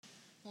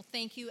Well,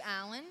 thank you,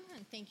 Alan,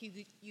 and thank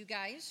you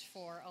guys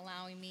for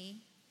allowing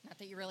me, not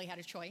that you really had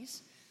a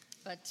choice,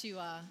 but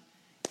to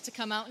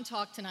come out and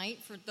talk tonight.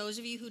 For those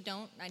of you who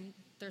don't,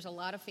 there's a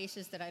lot of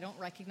faces that I don't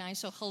recognize,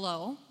 so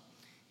hello.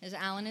 As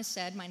Alan has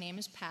said, my name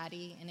is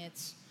Patty, and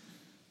it's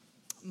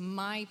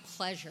my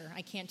pleasure.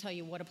 I can't tell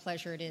you what a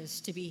pleasure it is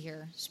to be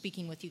here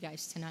speaking with you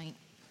guys tonight.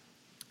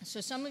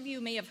 So some of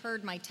you may have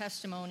heard my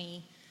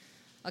testimony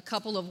a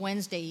couple of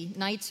Wednesday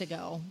nights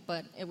ago,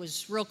 but it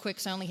was real quick,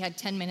 so I only had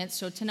 10 minutes.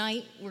 So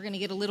tonight, we're going to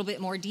get a little bit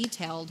more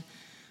detailed,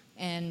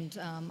 and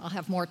I'll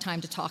have more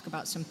time to talk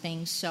about some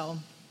things. So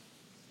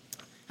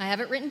I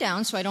have it written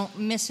down so I don't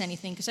miss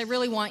anything, because I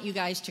really want you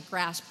guys to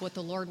grasp what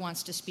the Lord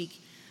wants to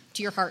speak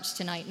to your hearts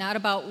tonight. Not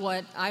about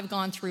what I've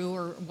gone through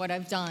or what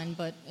I've done,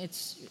 but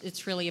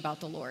it's really about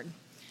the Lord.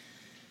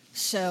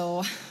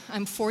 So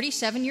I'm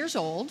 47 years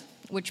old,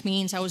 which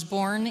means I was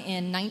born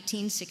in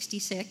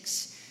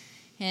 1966.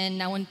 And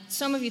now when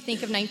some of you think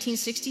of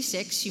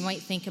 1966, you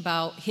might think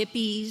about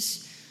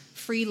hippies,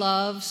 free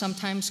love,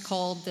 sometimes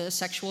called the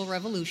sexual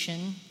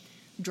revolution,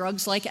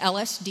 drugs like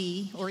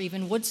LSD, or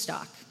even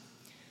Woodstock.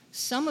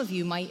 Some of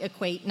you might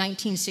equate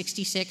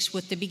 1966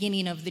 with the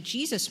beginning of the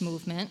Jesus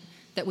movement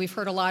that we've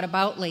heard a lot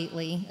about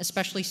lately,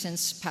 especially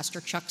since Pastor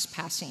Chuck's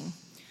passing.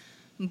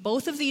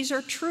 Both of these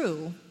are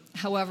true.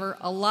 However,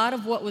 a lot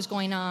of what was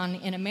going on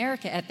in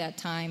America at that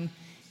time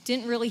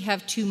didn't really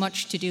have too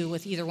much to do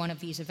with either one of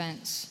these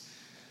events.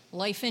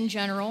 Life in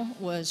general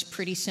was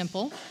pretty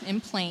simple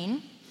and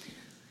plain.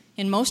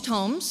 In most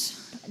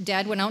homes,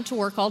 Dad went out to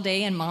work all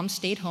day and Mom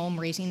stayed home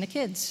raising the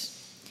kids.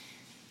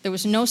 There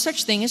was no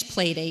such thing as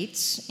play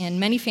dates, and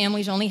many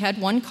families only had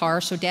one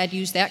car, so Dad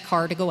used that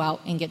car to go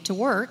out and get to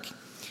work.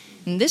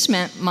 And this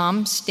meant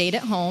Mom stayed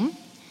at home,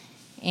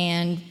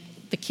 and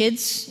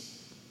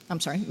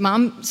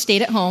Mom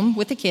stayed at home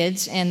with the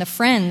kids, and the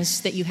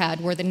friends that you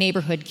had were the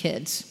neighborhood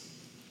kids.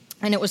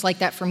 And it was like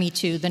that for me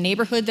too. The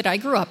neighborhood that I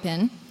grew up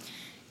in,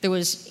 there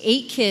was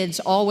 8 kids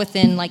all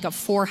within like a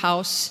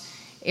 4-house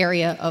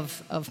area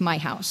of my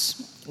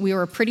house. We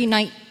were a pretty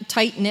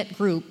tight-knit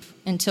group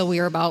until we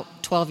were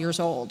about 12 years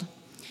old.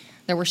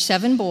 There were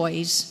 7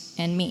 boys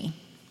and me.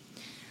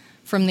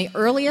 From the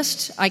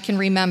earliest I can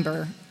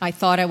remember, I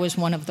thought I was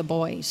one of the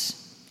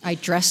boys. I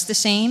dressed the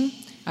same,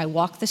 I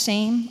walked the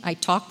same, I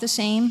talked the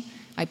same,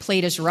 I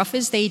played as rough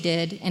as they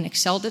did and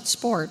excelled at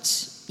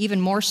sports,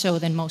 even more so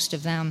than most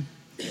of them.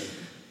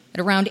 At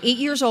around 8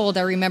 years old,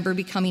 I remember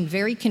becoming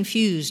very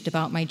confused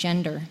about my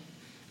gender.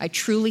 I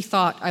truly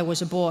thought I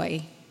was a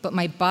boy, but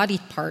my body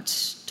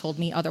parts told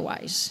me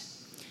otherwise.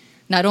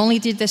 Not only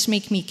did this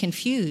make me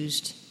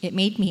confused, it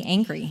made me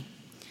angry.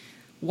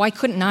 Why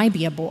couldn't I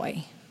be a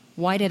boy?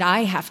 Why did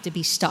I have to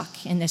be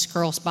stuck in this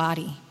girl's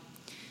body?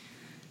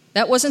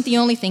 That wasn't the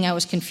only thing I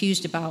was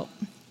confused about.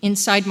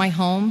 Inside my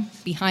home,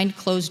 behind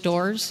closed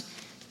doors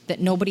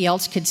that nobody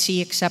else could see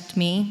except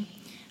me,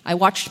 I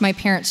watched my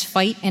parents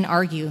fight and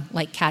argue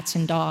like cats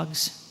and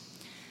dogs.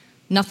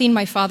 Nothing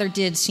my father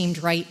did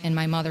seemed right in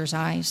my mother's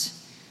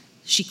eyes.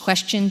 She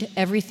questioned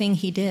everything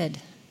he did.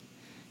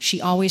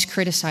 She always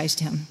criticized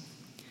him.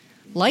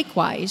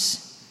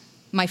 Likewise,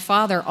 my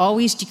father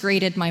always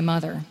degraded my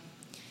mother.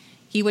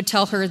 He would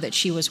tell her that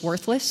she was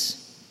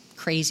worthless,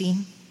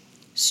 crazy,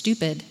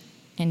 stupid,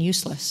 and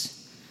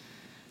useless.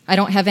 I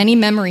don't have any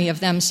memory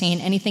of them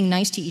saying anything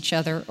nice to each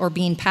other or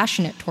being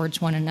passionate towards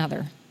one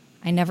another.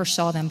 I never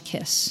saw them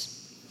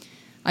kiss.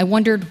 I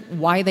wondered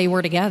why they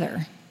were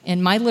together.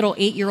 In my little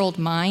 8-year-old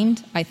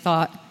mind, I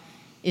thought,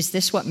 is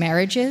this what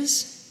marriage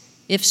is?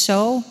 If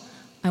so,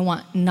 I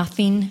want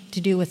nothing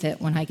to do with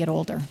it when I get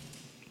older.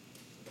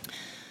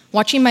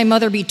 Watching my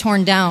mother be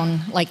torn down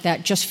like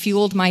that just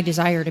fueled my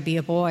desire to be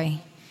a boy.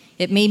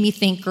 It made me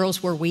think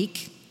girls were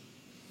weak,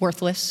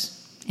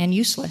 worthless, and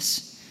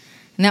useless.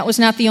 And that was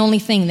not the only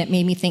thing that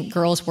made me think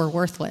girls were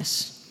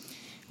worthless.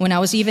 When I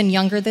was even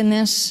younger than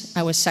this,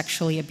 I was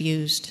sexually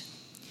abused.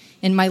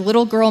 In my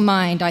little girl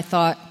mind, I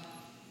thought,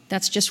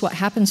 that's just what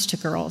happens to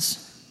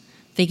girls.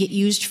 They get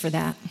used for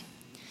that.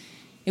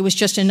 It was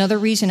just another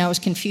reason I was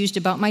confused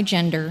about my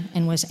gender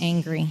and was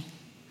angry.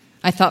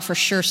 I thought for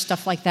sure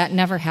stuff like that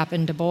never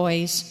happened to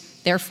boys.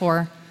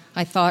 Therefore,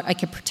 I thought I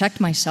could protect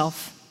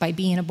myself by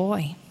being a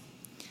boy.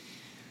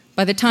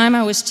 By the time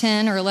I was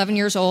 10 or 11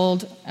 years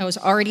old, I was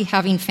already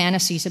having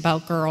fantasies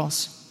about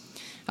girls.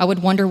 I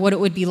would wonder what it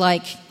would be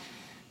like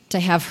to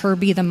have her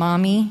be the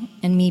mommy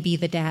and me be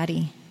the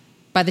daddy.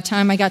 By the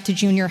time I got to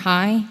junior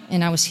high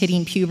and I was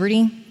hitting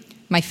puberty,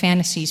 my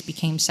fantasies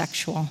became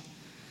sexual.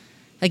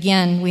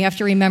 Again, we have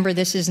to remember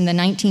this is in the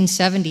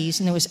 1970s,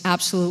 and there was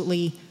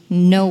absolutely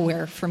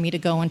nowhere for me to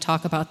go and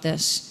talk about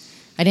this.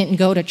 I didn't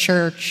go to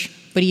church,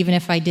 but even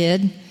if I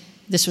did,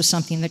 this was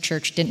something the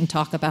church didn't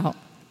talk about.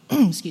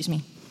 Excuse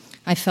me.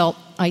 I felt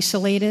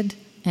isolated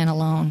and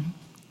alone.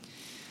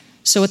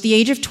 So at the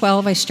age of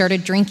 12, I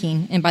started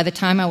drinking, and by the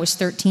time I was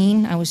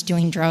 13, I was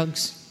doing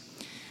drugs.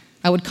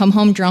 I would come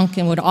home drunk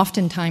and would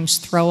oftentimes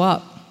throw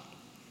up.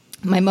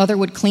 My mother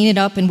would clean it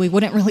up, and we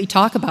wouldn't really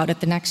talk about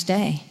it the next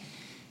day.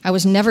 I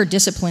was never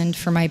disciplined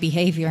for my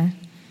behavior.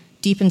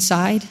 Deep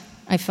inside,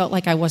 I felt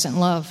like I wasn't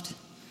loved.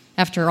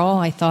 After all,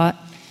 I thought,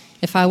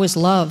 if I was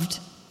loved,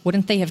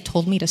 wouldn't they have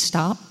told me to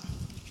stop?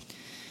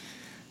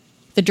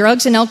 The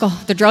drug and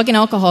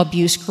alcohol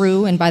abuse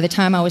grew, and by the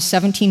time I was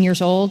 17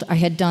 years old, I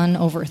had done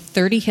over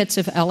 30 hits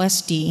of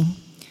LSD,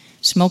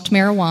 smoked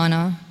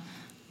marijuana,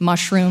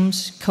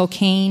 mushrooms,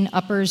 cocaine,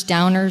 uppers,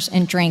 downers,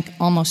 and drank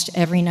almost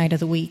every night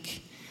of the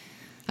week.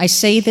 I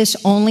say this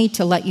only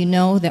to let you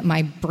know that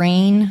my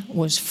brain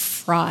was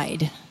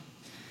fried.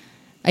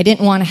 I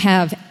didn't want to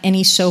have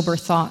any sober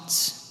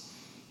thoughts.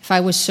 If I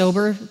was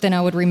sober, then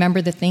I would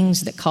remember the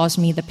things that caused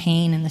me the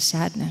pain and the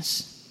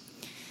sadness.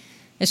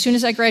 As soon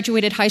as I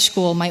graduated high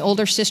school, my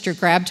older sister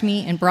grabbed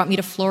me and brought me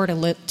to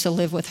Florida to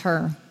live with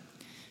her.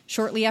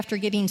 Shortly after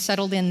getting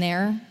settled in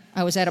there,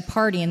 I was at a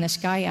party and this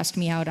guy asked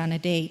me out on a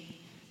date.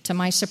 To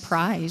my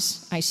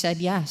surprise, I said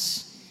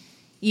yes.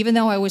 Even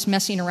though I was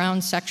messing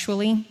around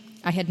sexually,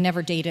 I had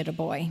never dated a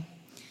boy.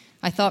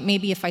 I thought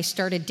maybe if I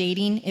started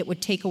dating, it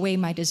would take away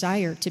my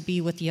desire to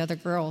be with the other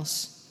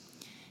girls.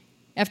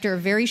 After a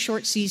very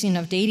short season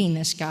of dating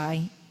this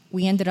guy,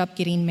 we ended up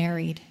getting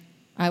married.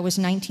 I was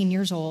 19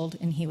 years old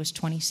and he was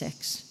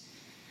 26.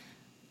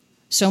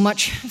 So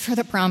much for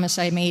the promise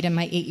I made in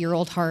my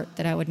 8-year-old heart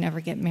that I would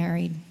never get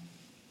married.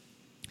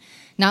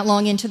 Not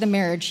long into the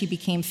marriage, he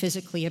became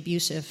physically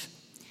abusive.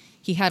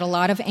 He had a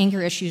lot of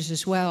anger issues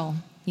as well.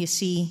 You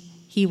see,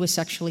 he was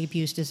sexually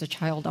abused as a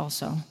child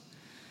also.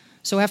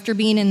 So after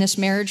being in this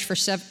marriage for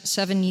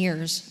 7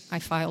 years, I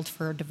filed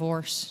for a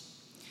divorce.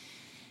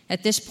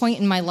 At this point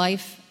in my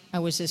life, I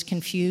was as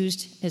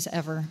confused as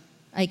ever.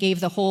 I gave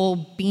the whole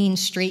being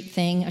straight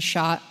thing a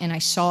shot, and I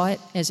saw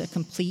it as a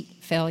complete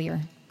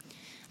failure.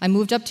 I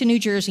moved up to New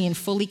Jersey and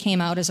fully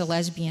came out as a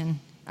lesbian.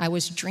 I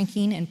was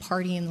drinking and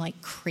partying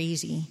like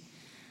crazy.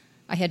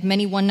 I had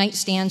many one-night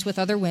stands with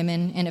other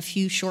women and a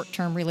few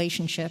short-term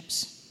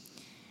relationships.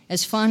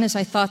 As fun as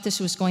I thought this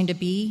was going to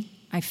be,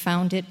 I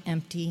found it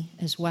empty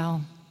as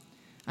well.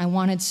 I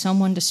wanted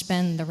someone to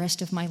spend the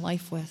rest of my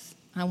life with.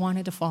 I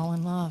wanted to fall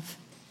in love.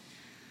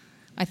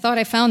 I thought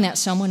I found that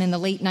someone in the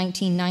late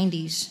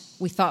 1990s.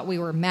 We thought we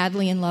were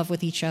madly in love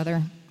with each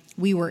other.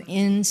 We were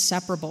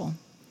inseparable.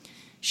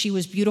 She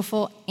was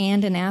beautiful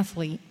and an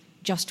athlete,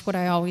 just what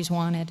I always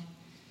wanted.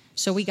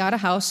 So we got a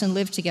house and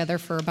lived together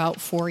for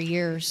about 4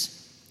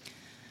 years.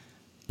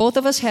 Both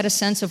of us had a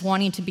sense of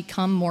wanting to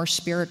become more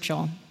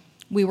spiritual.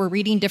 We were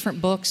reading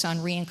different books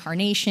on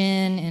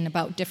reincarnation and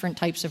about different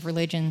types of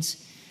religions.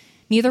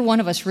 Neither one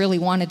of us really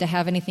wanted to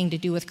have anything to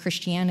do with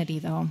Christianity,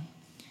 though.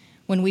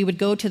 When we would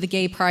go to the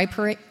gay pride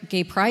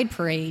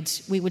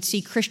parades, we would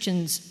see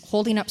Christians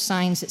holding up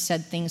signs that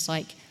said things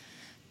like,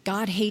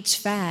 God hates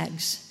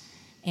fags,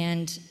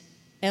 and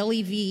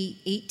LEV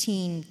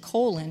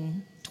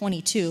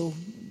 18:22,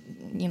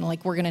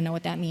 like we're going to know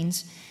what that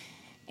means,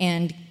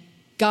 and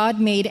God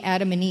made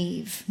Adam and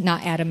Eve,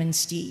 not Adam and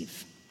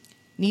Steve.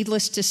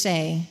 Needless to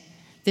say,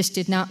 this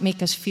did not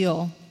make us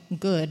feel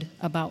good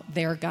about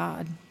their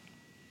God.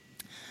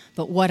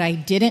 But what I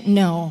didn't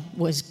know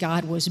was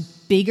God was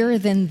bigger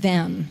than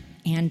them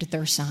and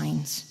their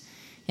signs.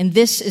 And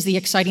this is the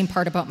exciting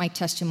part about my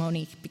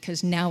testimony,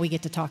 because now we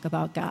get to talk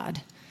about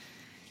God.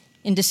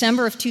 In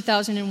December of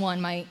 2001,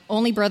 my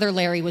only brother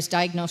Larry was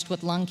diagnosed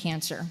with lung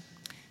cancer.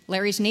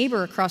 Larry's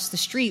neighbor across the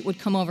street would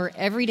come over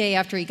every day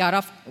after he got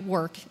off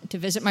work to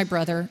visit my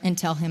brother and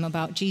tell him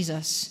about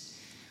Jesus.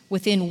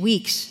 Within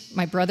weeks,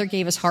 my brother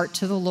gave his heart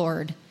to the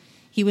Lord.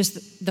 He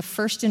was the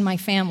first in my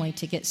family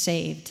to get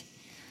saved.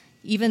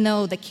 Even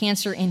though the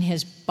cancer in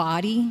his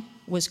body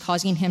was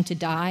causing him to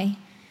die,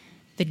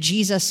 the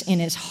Jesus in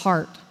his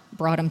heart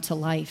brought him to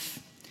life.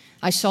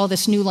 I saw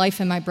this new life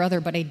in my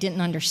brother, but I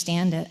didn't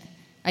understand it.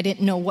 I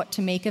didn't know what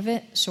to make of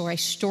it, so I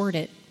stored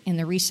it in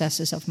the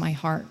recesses of my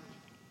heart.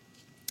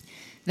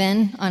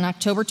 Then, on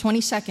October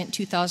 22nd,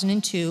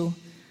 2002,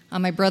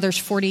 on my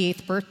brother's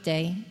 48th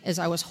birthday, as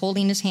I was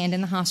holding his hand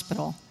in the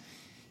hospital,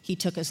 he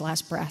took his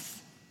last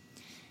breath.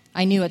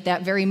 I knew at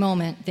that very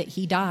moment that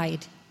he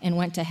died and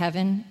went to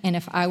heaven, and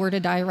if I were to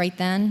die right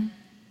then,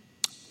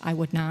 I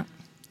would not.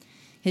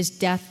 His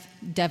death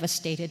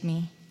devastated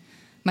me.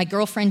 My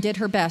girlfriend did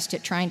her best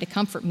at trying to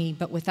comfort me,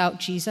 but without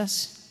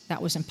Jesus,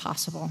 that was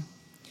impossible.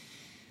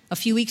 A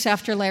few weeks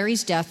after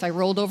Larry's death, I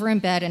rolled over in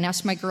bed and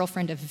asked my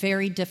girlfriend a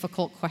very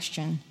difficult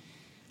question.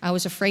 I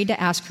was afraid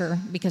to ask her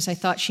because I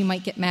thought she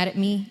might get mad at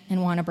me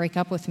and want to break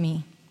up with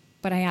me,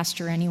 but I asked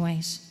her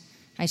anyways.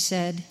 I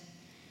said,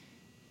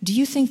 "Do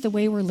you think the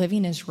way we're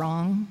living is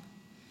wrong?"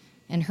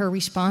 And her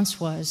response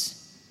was,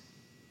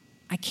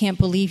 "I can't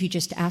believe you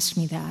just asked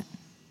me that.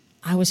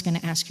 I was going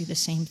to ask you the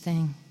same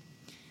thing."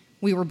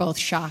 We were both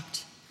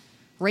shocked.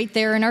 Right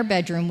there in our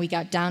bedroom, we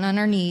got down on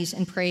our knees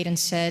and prayed and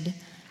said,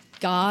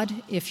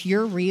 "God, if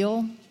you're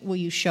real, will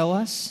you show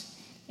us?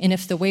 And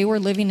if the way we're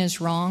living is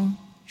wrong,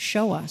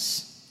 show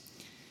us."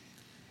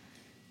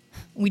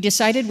 We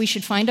decided we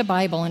should find a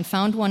Bible and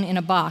found one in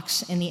a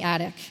box in the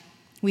attic.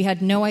 We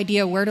had no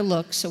idea where to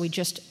look, so we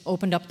just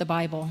opened up the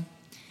Bible.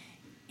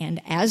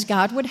 And as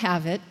God would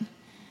have it,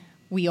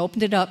 we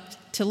opened it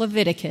up to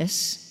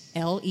Leviticus,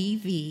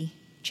 Lev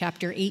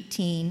chapter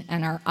 18,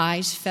 and our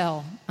eyes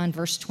fell on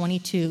verse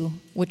 22,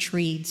 which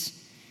reads,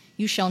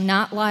 "You shall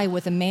not lie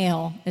with a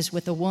male as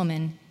with a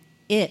woman.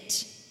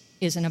 It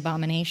is an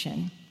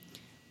abomination."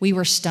 We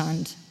were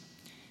stunned.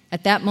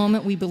 At that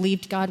moment, we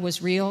believed God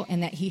was real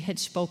and that he had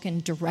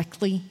spoken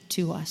directly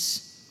to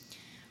us.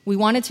 We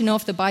wanted to know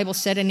if the Bible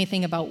said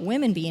anything about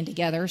women being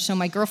together, so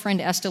my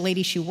girlfriend asked a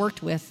lady she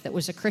worked with that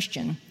was a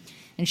Christian,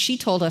 and she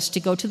told us to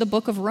go to the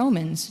book of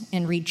Romans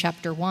and read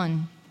chapter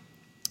 1.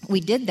 We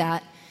did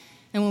that,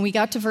 and when we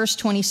got to verse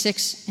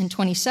 26 and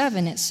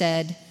 27, it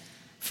said,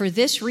 "For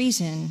this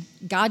reason,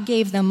 God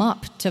gave them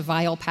up to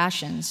vile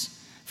passions,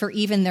 for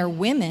even their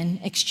women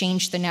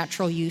exchanged the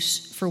natural use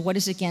for what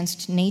is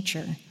against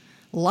nature.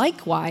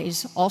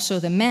 Likewise, also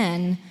the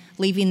men,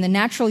 leaving the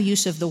natural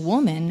use of the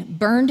woman,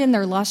 burned in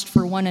their lust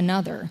for one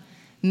another,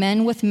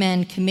 men with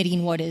men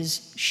committing what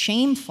is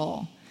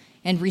shameful,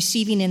 and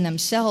receiving in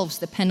themselves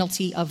the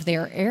penalty of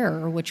their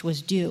error, which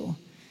was due."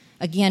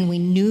 Again, we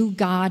knew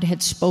God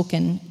had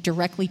spoken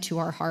directly to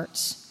our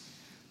hearts.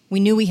 We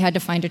knew we had to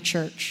find a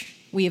church.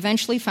 We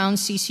eventually found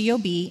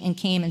CCOB and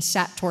came and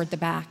sat toward the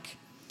back.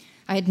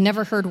 I had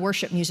never heard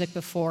worship music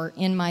before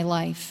in my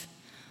life.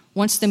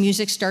 Once the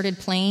music started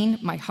playing,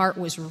 my heart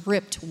was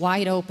ripped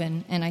wide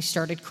open and I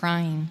started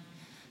crying.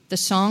 The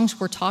songs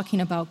were talking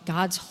about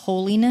God's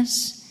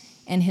holiness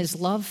and his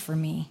love for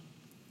me.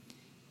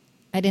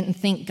 I didn't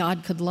think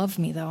God could love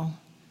me, though.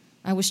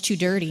 I was too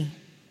dirty.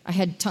 I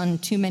had done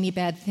too many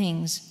bad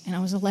things, and I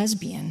was a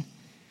lesbian.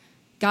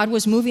 God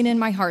was moving in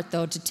my heart,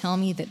 though, to tell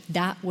me that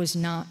that was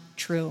not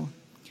true.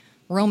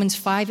 Romans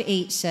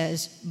 5:8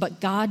 says,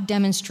 "But God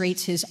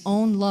demonstrates his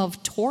own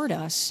love toward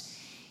us,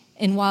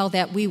 and while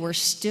that we were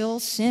still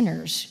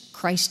sinners,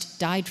 Christ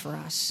died for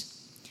us."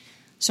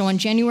 So on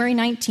January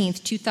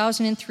 19th,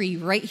 2003,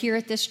 right here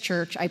at this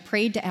church, I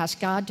prayed to ask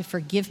God to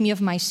forgive me of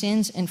my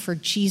sins and for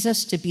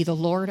Jesus to be the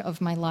Lord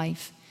of my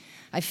life.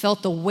 I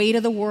felt the weight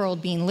of the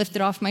world being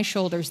lifted off my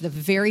shoulders the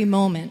very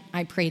moment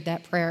I prayed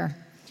that prayer.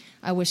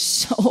 I was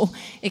so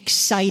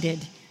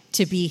excited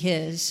to be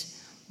his.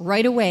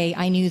 Right away,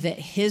 I knew that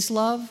his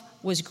love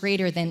was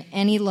greater than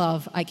any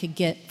love I could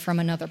get from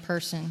another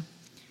person.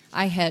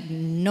 I had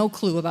no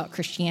clue about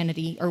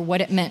Christianity or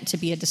what it meant to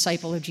be a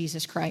disciple of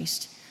Jesus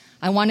Christ.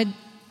 I wanted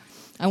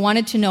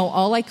to know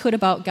all I could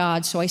about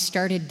God, so I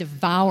started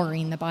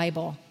devouring the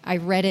Bible. I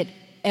read it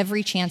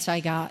every chance I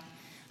got.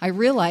 I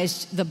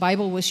realized the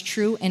Bible was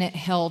true and it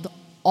held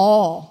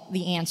all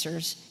the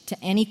answers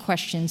to any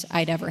questions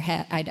I'd ever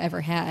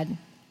had,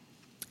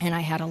 and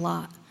I had a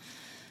lot.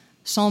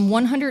 Psalm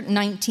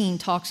 119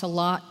 talks a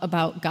lot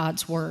about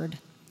God's word.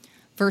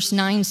 Verse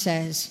 9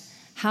 says,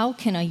 "How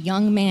can a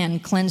young man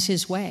cleanse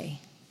his way?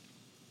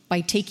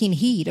 By taking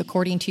heed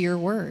according to your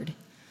word."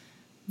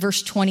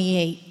 Verse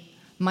 28,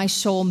 "My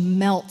soul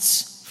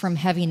melts from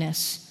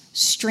heaviness.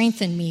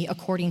 Strengthen me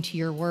according to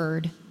your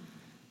word."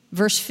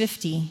 Verse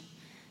 50,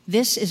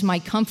 "This is my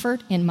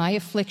comfort in my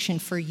affliction,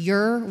 for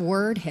your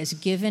word has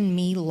given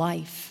me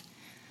life."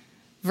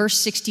 Verse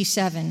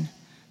 67,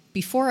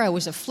 "Before I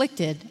was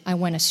afflicted, I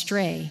went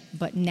astray,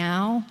 but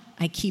now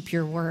I keep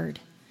your word."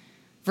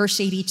 Verse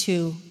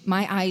 82,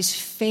 "My eyes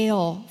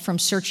fail from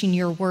searching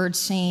your word,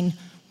 saying,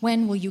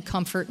 when will you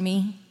comfort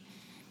me?"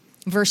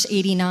 Verse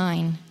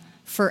 89,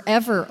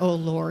 "Forever, O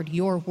Lord,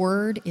 your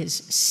word is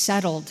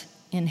settled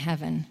in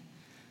heaven."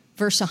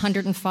 Verse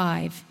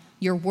 105,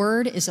 "Your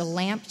word is a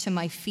lamp to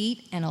my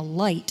feet and a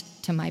light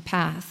to my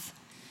path."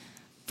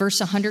 Verse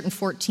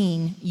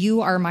 114, "You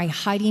are my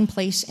hiding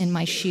place and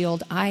my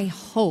shield. I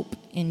hope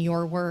in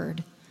your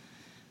word."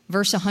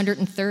 Verse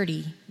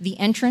 130, "The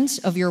entrance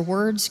of your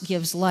words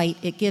gives light.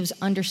 It gives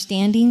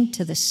understanding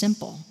to the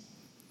simple."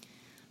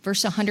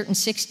 Verse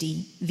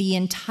 160, "The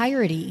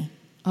entirety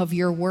of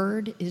your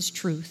word is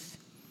truth."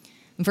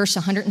 Verse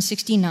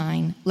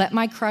 169, "Let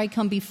my cry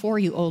come before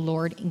you, O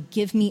Lord, and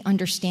give me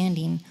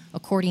understanding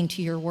according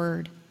to your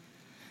word."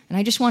 And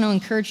I just want to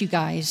encourage you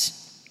guys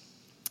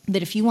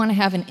that if you want to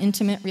have an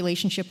intimate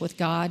relationship with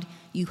God,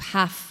 you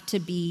have to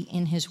be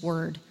in his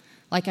word.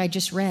 Like I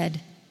just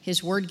read,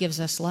 his word gives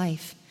us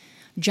life.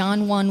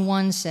 John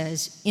 1:1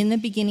 says, "In the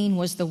beginning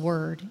was the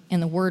Word,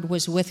 and the Word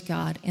was with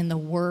God, and the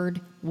Word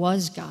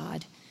was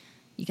God."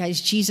 You guys,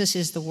 Jesus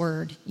is the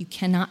Word. You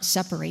cannot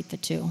separate the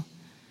two.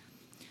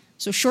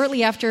 So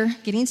shortly after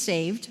getting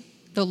saved,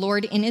 the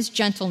Lord in his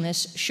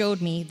gentleness showed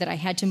me that I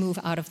had to move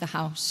out of the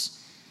house.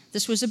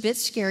 This was a bit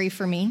scary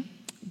for me,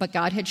 but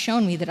God had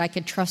shown me that I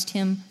could trust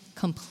him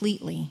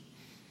completely.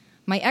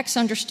 My ex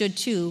understood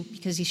too,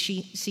 because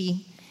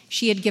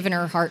she had given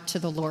her heart to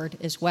the Lord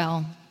as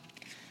well.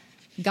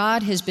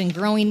 God has been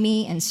growing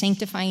me and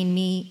sanctifying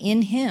me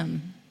in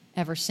him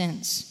ever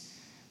since.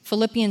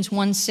 Philippians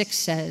 1:6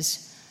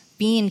 says,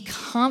 "Being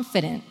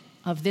confident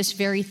of this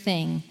very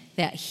thing,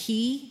 that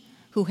he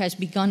who has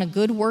begun a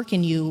good work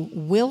in you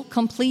will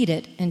complete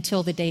it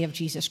until the day of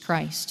Jesus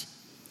Christ."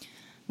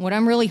 What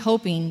I'm really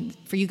hoping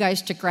for you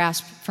guys to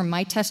grasp from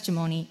my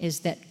testimony is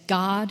that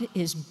God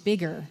is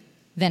bigger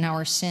than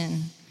our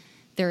sin.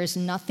 There is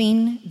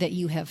nothing that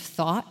you have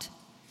thought,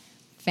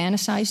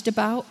 fantasized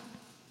about,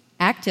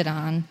 acted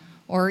on,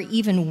 or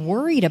even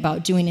worried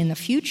about doing in the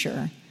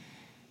future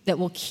that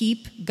will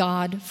keep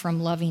God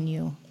from loving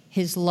you.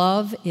 His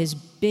love is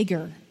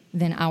bigger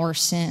than our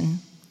sin.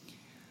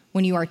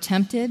 When you are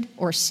tempted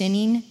or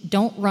sinning,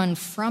 don't run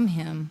from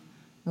him,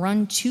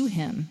 run to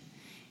him.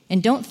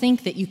 And don't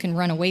think that you can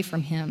run away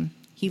from him.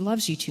 He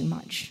loves you too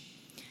much.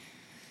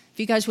 If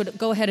you guys would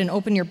go ahead and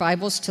open your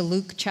Bibles to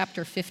Luke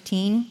chapter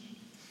 15.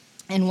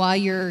 And while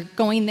you're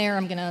going there,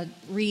 I'm going to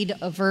read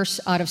a verse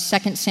out of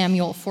 2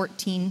 Samuel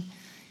 14.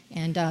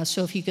 And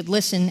so if you could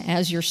listen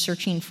as you're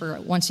searching for,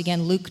 once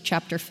again, Luke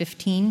chapter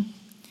 15.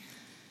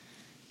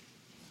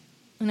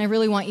 And I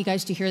really want you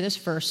guys to hear this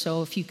verse,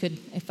 so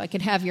if I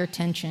could have your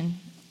attention.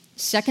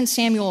 2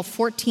 Samuel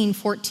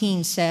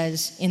 14:14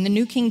 says, in the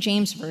New King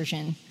James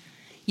Version,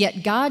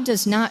 "Yet God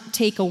does not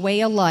take away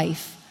a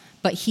life,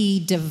 but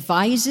he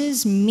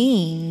devises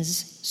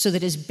means so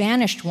that his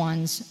banished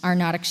ones are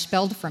not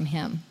expelled from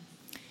him."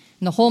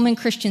 And the Holman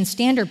Christian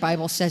Standard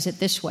Bible says it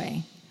this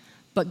way: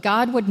 "But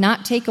God would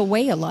not take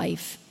away a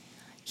life.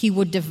 He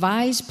would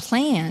devise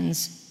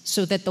plans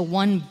so that the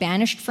one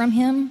banished from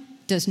him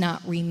does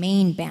not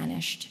remain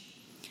banished."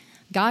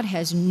 God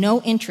has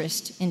no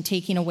interest in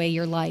taking away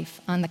your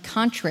life. On the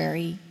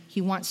contrary,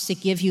 he wants to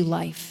give you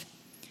life.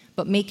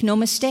 But make no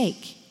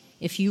mistake,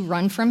 if you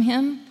run from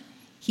him,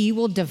 he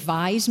will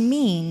devise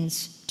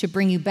means to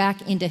bring you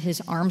back into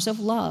his arms of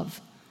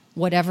love,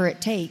 whatever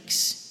it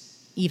takes,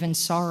 even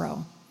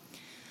sorrow.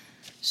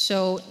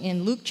 So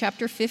in Luke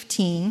chapter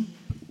 15,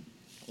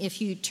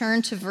 if you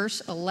turn to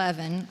verse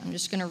 11, I'm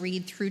just going to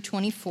read through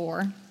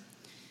 24.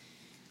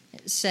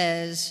 It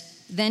says,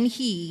 "Then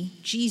he,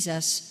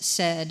 Jesus,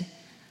 said,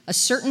 'A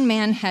certain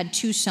man had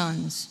 2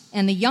 sons,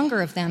 and the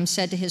younger of them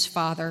said to his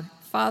father,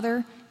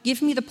 "Father,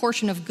 give me the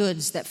portion of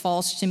goods that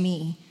falls to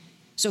me."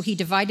 So he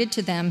divided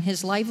to them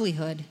his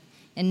livelihood.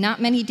 And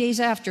not many days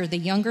after, the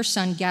younger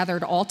son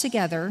gathered all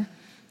together,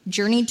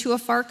 journeyed to a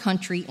far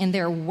country, and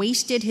there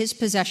wasted his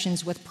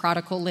possessions with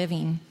prodigal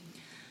living.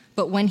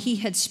 But when he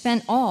had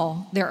spent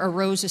all, there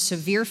arose a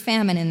severe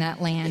famine in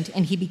that land,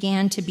 and he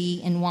began to be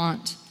in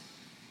want.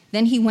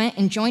 Then he went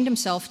and joined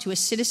himself to a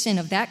citizen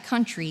of that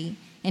country,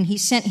 and he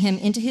sent him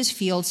into his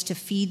fields to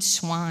feed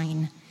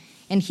swine.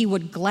 And he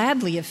would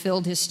gladly have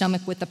filled his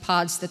stomach with the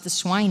pods that the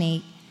swine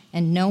ate,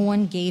 and no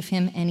one gave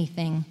him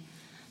anything.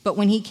 But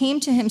when he came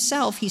to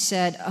himself, he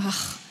said,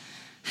 "Ugh,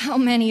 how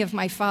many of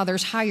my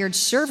father's hired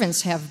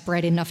servants have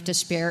bread enough to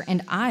spare,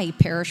 and I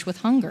perish with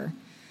hunger?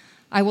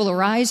 I will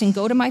arise and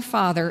go to my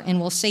father,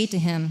 and will say to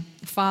him,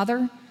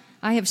 'Father,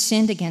 I have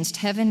sinned against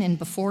heaven and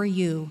before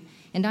you,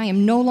 and I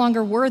am no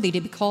longer worthy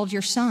to be called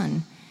your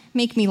son.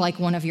 Make me like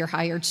one of your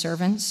hired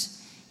servants.'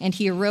 And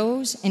he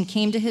arose and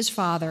came to his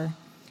father.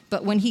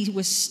 But when he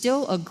was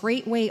still a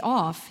great way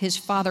off, his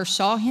father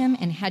saw him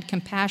and had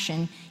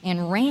compassion,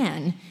 and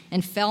ran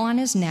and fell on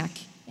his neck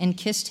and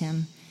kissed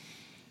him.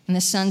 And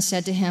the son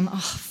said to him, 'Oh,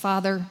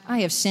 Father, I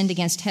have sinned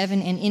against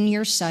heaven and in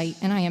your sight,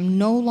 and I am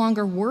no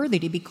longer worthy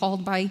to be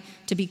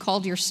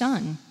called your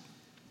son.'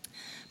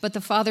 But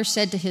the father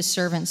said to his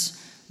servants,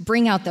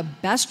 'Bring out the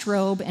best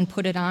robe and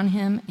put it on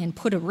him, and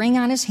put a ring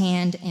on his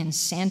hand and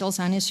sandals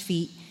on his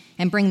feet,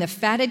 and bring the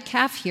fatted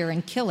calf here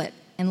and kill it,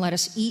 and let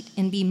us eat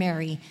and be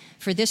merry.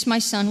 For this my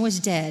son was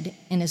dead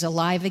and is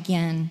alive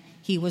again.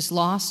 He was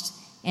lost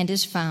and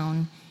is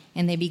found.'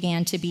 And they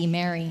began to be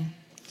merry."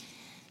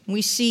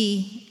 We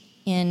see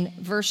in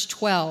verse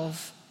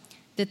 12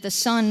 that the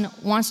son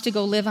wants to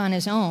go live on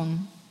his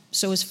own,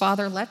 so his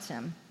father lets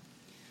him.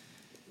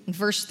 In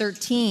verse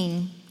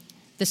 13,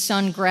 the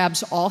son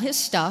grabs all his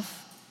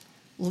stuff,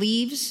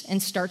 leaves,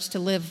 and starts to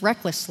live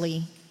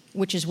recklessly,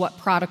 which is what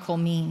prodigal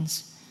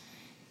means.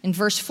 In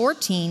verse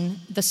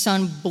 14, the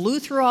son blew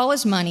through all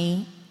his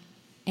money,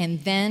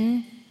 and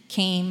then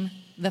came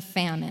the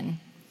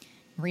famine.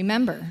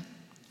 Remember,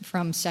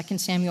 from 2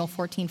 Samuel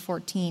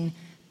 14:14,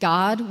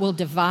 God will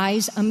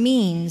devise a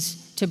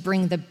means to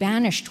bring the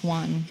banished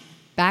one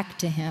back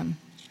to him.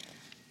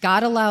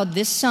 God allowed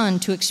this son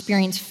to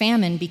experience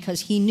famine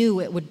because he knew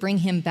it would bring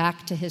him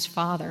back to his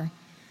father.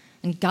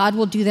 And God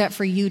will do that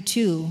for you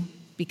too,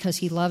 because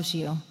he loves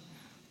you.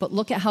 But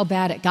look at how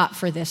bad it got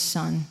for this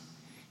son.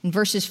 In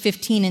verses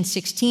 15 and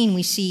 16,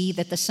 we see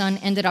that the son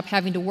ended up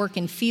having to work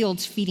in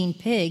fields feeding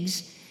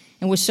pigs,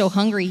 and was so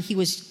hungry he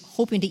was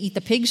hoping to eat the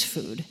pigs'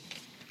 food.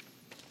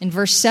 In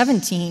verse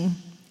 17,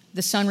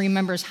 the son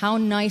remembers how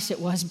nice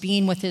it was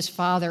being with his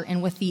father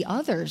and with the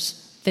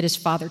others that his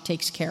father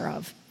takes care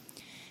of.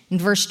 In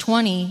verse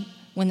 20,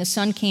 when the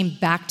son came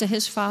back to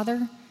his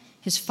father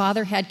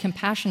had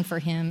compassion for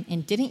him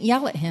and didn't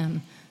yell at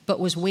him, but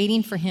was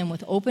waiting for him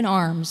with open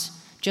arms,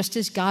 just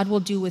as God will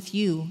do with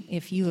you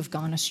if you have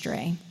gone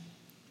astray.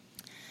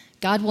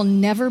 God will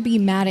never be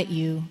mad at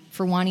you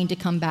for wanting to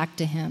come back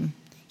to him.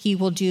 He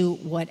will do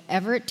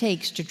whatever it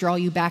takes to draw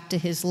you back to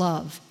his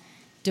love.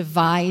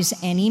 Devise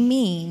any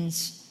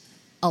means,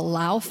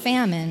 allow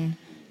famine,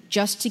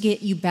 just to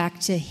get you back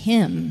to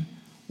him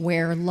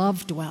where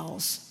love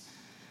dwells.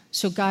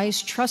 So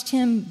guys, trust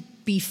him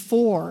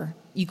before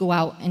you go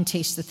out and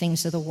taste the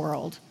things of the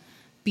world.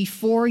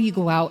 before you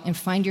go out and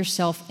find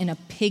yourself in a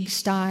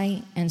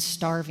pigsty and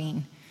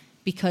starving,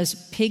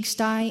 because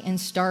pigsty and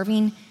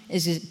starving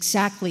is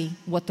exactly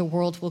what the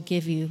world will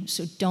give you,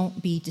 so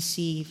don't be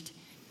deceived.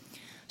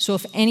 So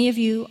if any of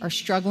you are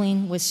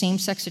struggling with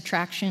same-sex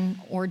attraction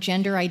or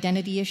gender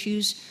identity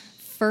issues,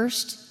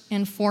 first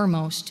and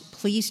foremost,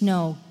 please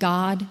know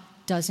God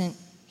doesn't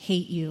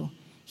hate you.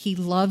 He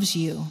loves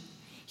you.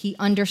 He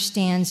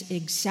understands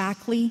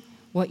exactly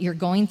what you're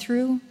going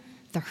through,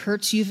 the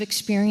hurts you've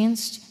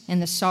experienced,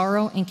 and the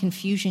sorrow and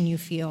confusion you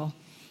feel.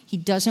 He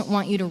doesn't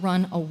want you to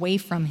run away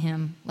from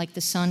him like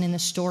the son in the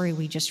story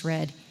we just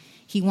read.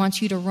 He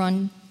wants you to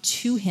run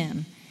to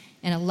him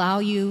and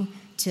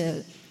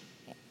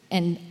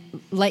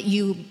let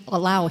you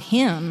allow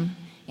him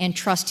and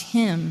trust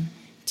him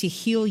to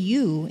heal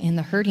you in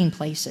the hurting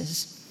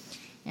places.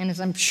 And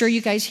as I'm sure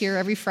you guys hear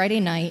every Friday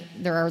night,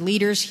 there are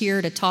leaders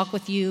here to talk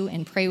with you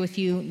and pray with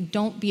you.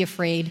 Don't be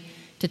afraid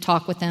to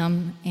talk with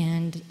them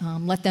and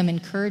let them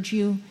encourage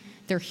you.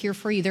 They're here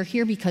for you. They're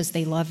here because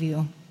they love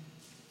you.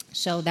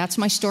 So that's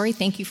my story.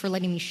 Thank you for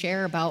letting me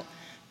share about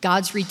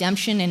God's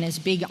redemption and his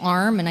big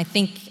arm. And I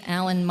think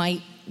Alan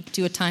might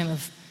do a time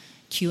of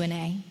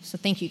Q&A. So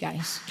thank you,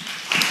 guys.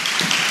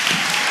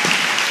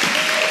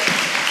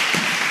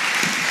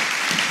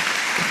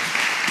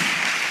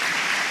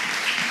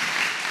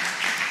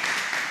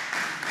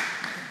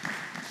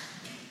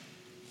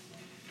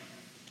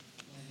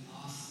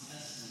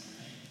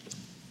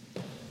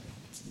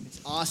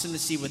 It's awesome to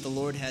see what the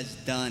Lord has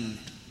done,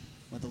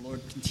 what the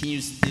Lord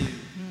continues to do.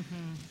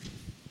 Mm-hmm.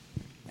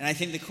 And I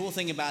think the cool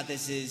thing about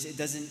this is it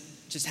doesn't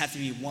just have to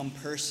be one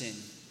person,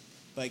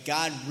 but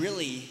God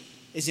really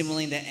isn't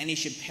willing that any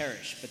should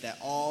perish, but that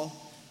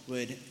all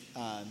would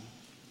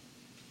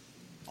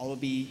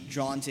be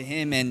drawn to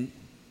him. And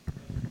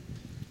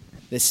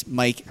this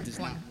mic does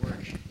not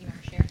work. You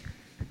want to share?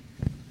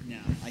 No,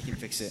 I can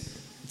fix it.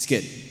 It's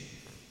good.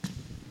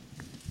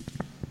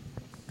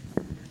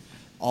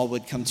 All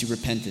would come to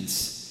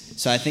repentance.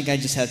 So I think I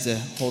just have to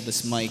hold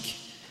this mic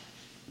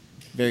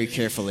very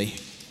carefully.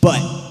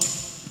 But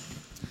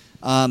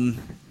I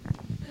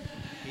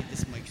hate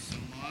this mic so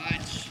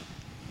much.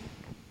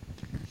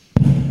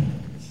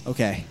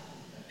 Okay.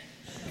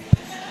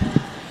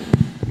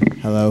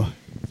 Hello.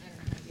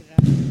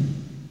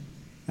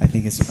 I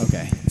think it's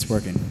okay. It's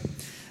working.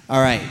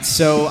 All right.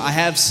 So I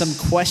have some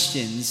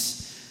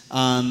questions,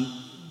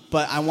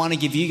 but I want to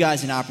give you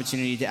guys an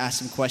opportunity to ask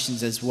some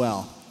questions as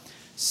well.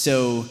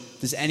 So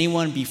does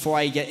anyone, before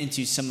I get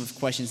into some of the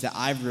questions that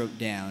I wrote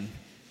down,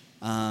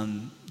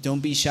 don't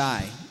be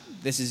shy.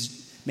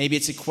 Maybe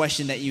it's a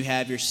question that you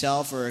have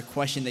yourself, or a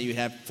question that you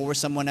have for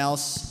someone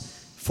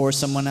else,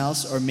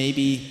 or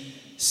maybe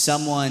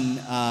someone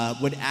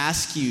would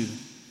ask you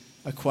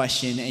a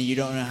question and you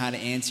don't know how to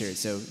answer it.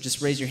 So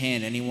just raise your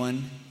hand,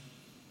 anyone,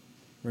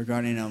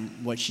 regarding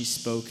what she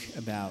spoke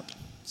about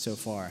so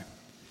far.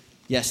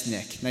 Yes,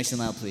 Nick. Nice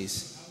and loud,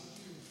 please.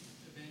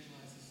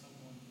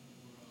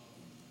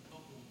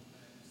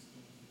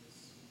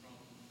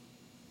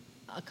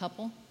 A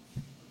couple?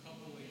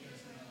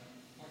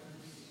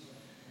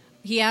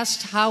 He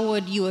asked, how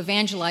would you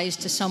evangelize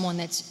to someone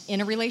that's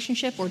in a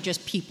relationship or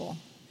just people?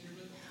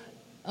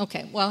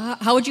 Okay, well,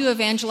 how would you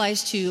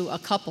evangelize to a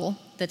couple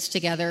that's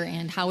together,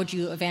 and how would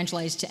you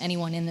evangelize to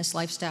anyone in this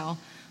lifestyle?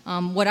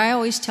 What I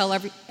always tell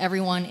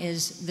everyone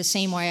is the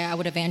same way I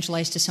would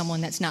evangelize to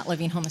someone that's not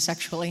living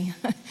homosexually.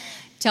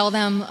 Tell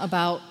them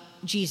about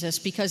Jesus,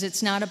 because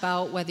it's not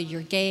about whether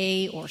you're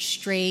gay or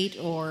straight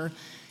or,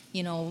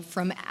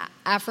 from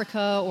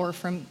Africa or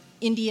from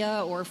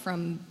India or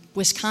from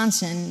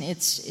Wisconsin.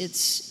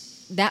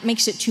 It's that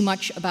makes it too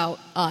much about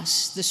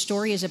us. The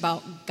story is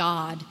about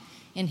God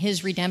and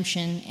his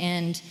redemption.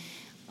 And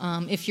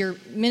if you're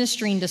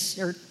ministering to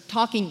or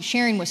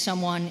sharing with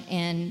someone,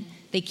 and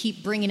they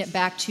keep bringing it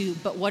back to,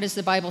 but what does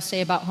the Bible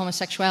say about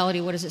homosexuality?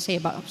 What does it say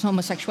about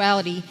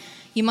homosexuality?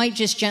 You might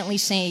just gently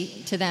say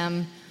to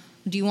them,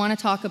 do you want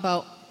to talk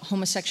about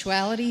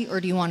homosexuality,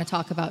 or do you want to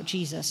talk about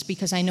Jesus?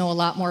 Because I know a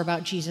lot more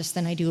about Jesus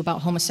than I do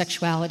about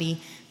homosexuality.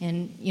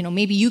 And,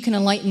 maybe you can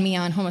enlighten me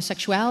on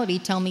homosexuality,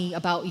 tell me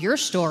about your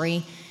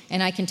story,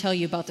 and I can tell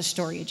you about the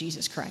story of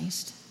Jesus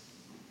Christ.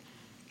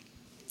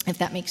 If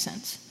that makes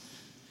sense.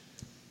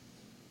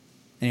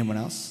 Anyone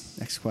else?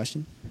 Next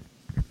question.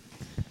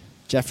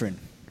 Jeffrin.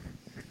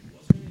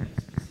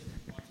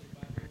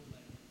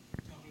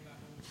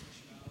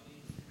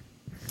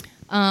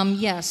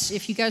 Yes,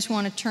 if you guys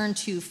want to turn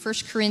to 1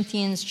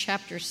 Corinthians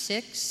chapter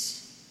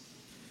 6.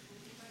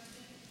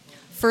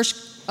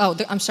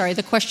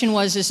 The question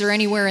was, is there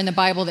anywhere in the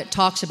Bible that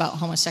talks about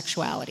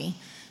homosexuality?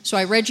 So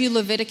I read you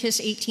Leviticus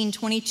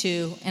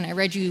 18:22, and I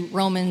read you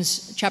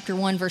Romans chapter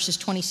 1, verses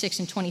 26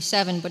 and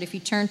 27. But if you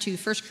turn to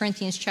 1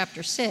 Corinthians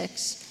chapter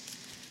 6,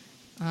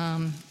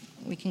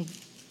 we can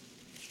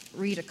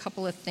read a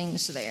couple of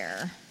things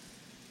there.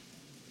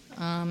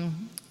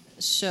 And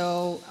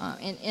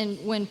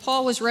when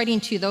Paul was writing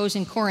to those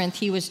in Corinth,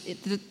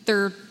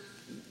 they're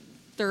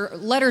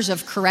letters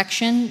of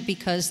correction,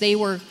 because they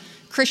were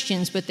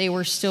Christians, but they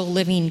were still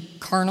living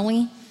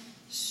carnally.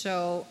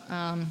 So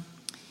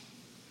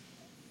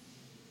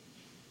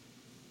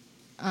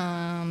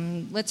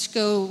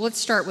Let's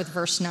start with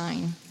verse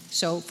 9.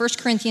 So 1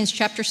 Corinthians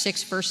chapter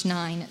 6, verse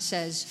 9, it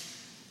says,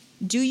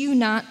 "Do you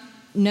not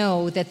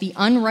know that the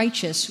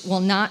unrighteous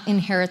will not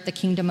inherit the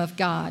kingdom of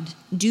God?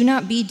 Do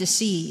not be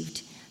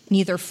deceived.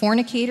 Neither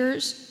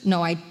fornicators,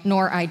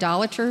 nor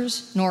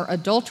idolaters, nor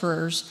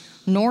adulterers,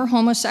 nor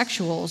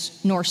homosexuals,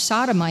 nor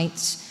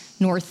sodomites,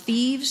 nor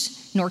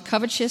thieves, nor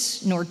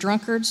covetous, nor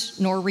drunkards,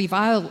 nor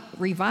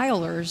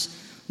revilers,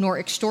 nor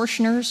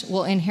extortioners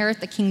will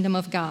inherit the kingdom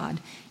of God."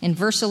 And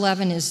verse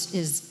 11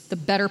 is the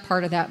better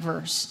part of that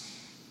verse.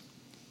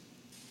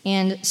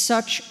 "And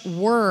such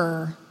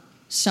were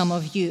some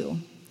of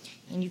you."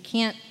 And you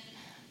can't,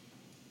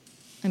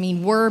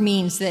 were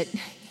means that,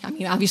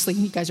 obviously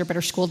you guys are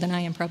better schooled than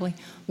I am probably.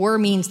 Were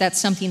means that's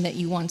something that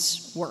you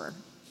once were,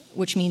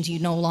 which means you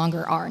no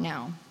longer are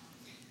now.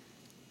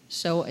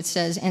 So it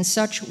says, "And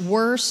such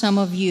were some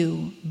of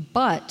you,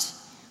 but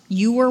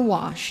you were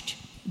washed,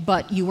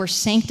 but you were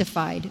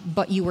sanctified,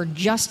 but you were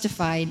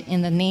justified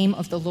in the name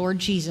of the Lord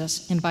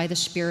Jesus and by the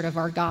Spirit of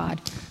our God."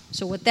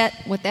 So what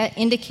that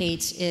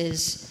indicates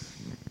is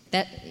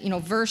that,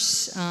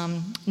 verse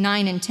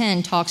 9 and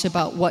 10 talks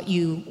about what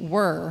you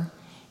were,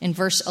 and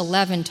verse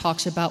 11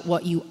 talks about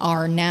what you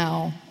are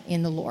now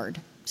in the Lord.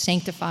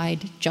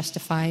 Sanctified,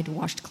 justified,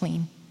 washed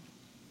clean.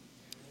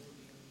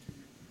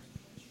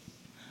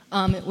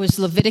 It was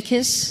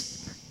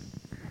Leviticus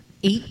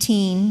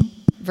 18,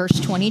 verse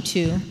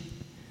 22,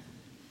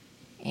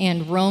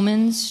 and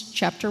Romans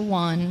chapter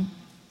 1,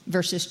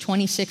 verses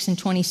 26 and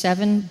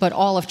 27, but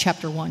all of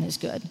chapter 1 is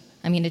good.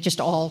 It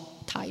just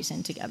all ties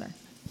in together.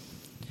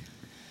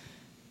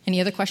 Any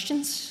other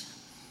questions?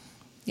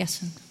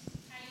 Yes. How do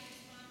you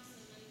respond to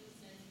somebody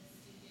who says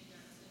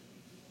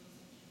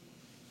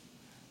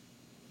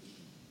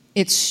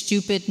It's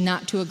stupid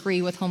not to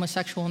agree with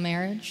homosexual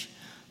marriage?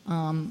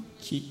 Can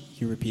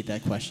you repeat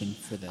that question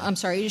for the... I'm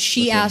sorry.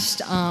 She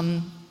asked,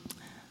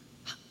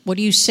 what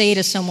do you say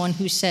to someone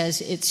who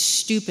says it's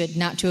stupid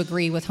not to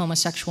agree with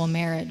homosexual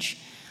marriage?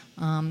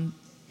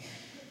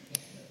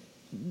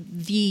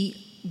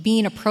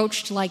 Being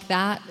approached like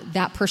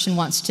that person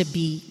wants to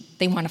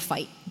they want to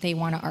fight. They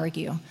want to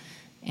argue.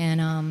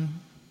 And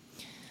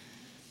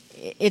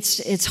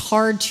it's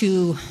hard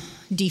to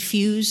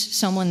defuse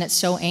someone that's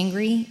so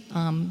angry.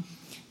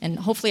 And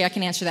hopefully I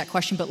can answer that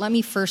question. But let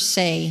me first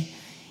say,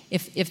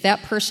 if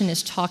that person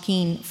is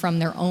talking from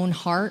their own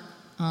heart,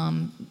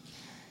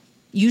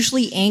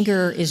 usually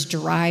anger is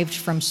derived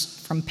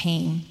from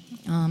pain.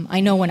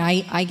 I know when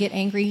I get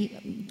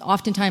angry,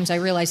 oftentimes I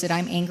realize that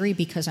I'm angry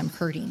because I'm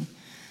hurting.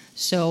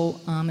 So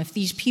if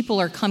these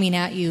people are coming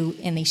at you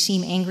and they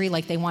seem angry,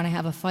 like they want to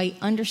have a fight,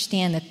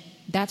 understand that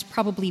that's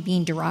probably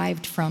being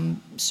derived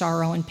from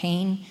sorrow and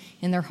pain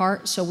in their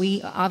heart. So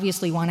we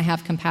obviously want to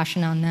have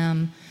compassion on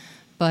them.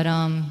 But,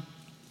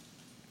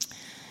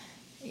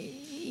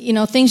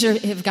 things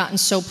have gotten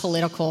so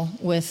political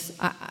with...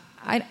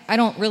 I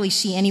don't really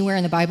see anywhere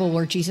in the Bible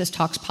where Jesus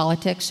talks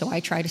politics, so I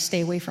try to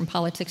stay away from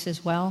politics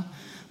as well.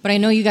 But I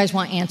know you guys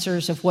want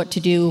answers of what to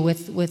do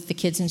with the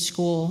kids in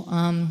school.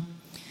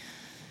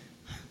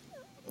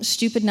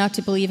 Stupid not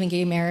to believe in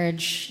gay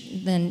marriage,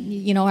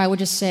 then, I would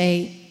just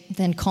say,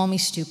 then call me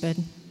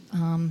stupid.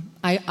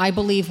 I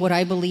believe what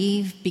I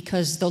believe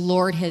because the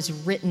Lord has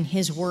written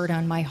His word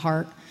on my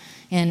heart.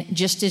 And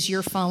just as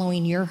you're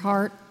following your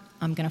heart,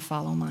 I'm going to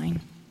follow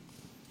mine.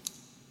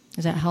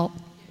 Does that help?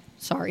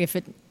 Sorry if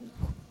it...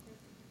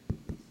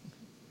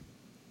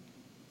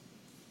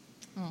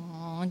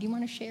 Oh, do you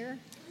want to share?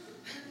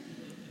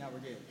 No, we're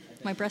good.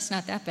 My breath's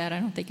not that bad. I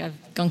don't think I've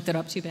gunked it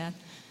up too bad.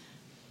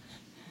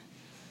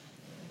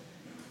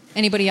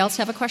 Anybody else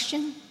have a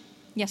question?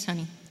 Yes,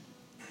 honey.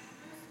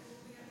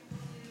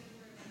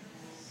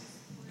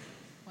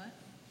 What?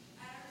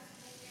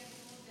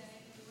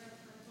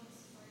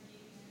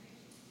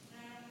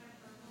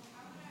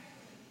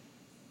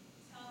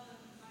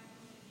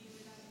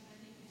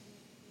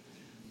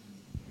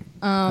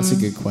 That's a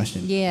good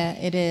question. Yeah,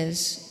 it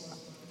is.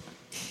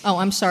 Oh,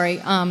 I'm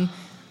sorry.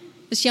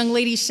 This young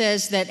lady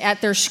says that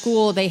at their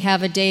school they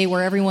have a day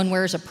where everyone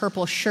wears a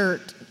purple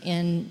shirt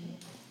in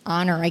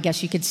honor, I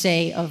guess you could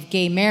say, of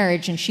gay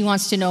marriage, and she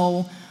wants to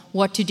know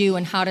what to do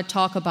and how to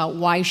talk about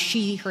why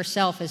she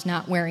herself is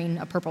not wearing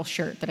a purple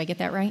shirt. Did I get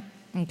that right?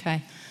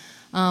 Okay.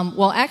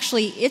 Well,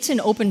 actually, it's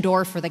an open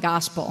door for the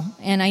gospel,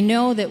 and I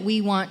know that we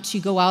want to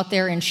go out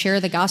there and share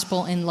the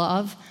gospel in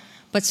love,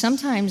 but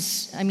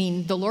sometimes,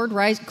 the Lord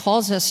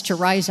calls us to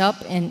rise up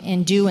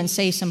and do and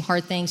say some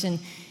hard things, and,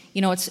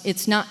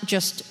 it's not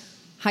just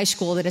high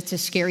school that it's a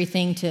scary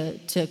thing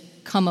to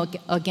come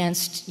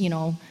against,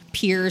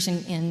 peers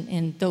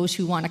and those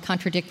who want to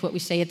contradict what we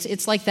say.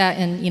 It's like that,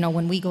 and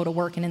when we go to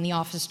work and in the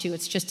office too,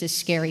 it's just as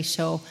scary.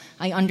 So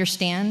I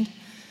understand,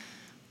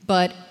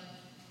 but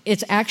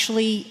it's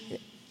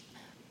actually,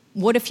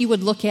 what if you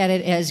would look at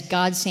it as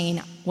God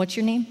saying, what's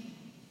your name?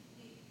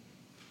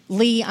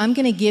 Lee, I'm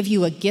going to give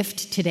you a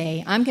gift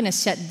today. I'm going to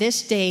set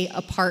this day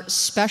apart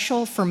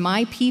special for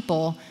my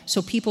people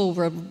so people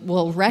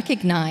will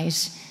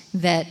recognize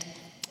that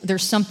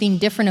there's something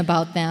different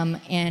about them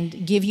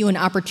and give you an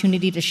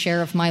opportunity to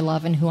share of my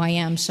love and who I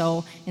am.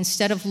 So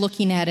instead of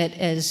looking at it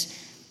as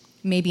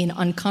maybe an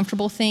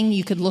uncomfortable thing,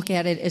 you could look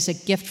at it as a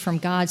gift from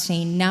God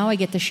saying, now I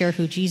get to share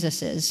who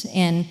Jesus is.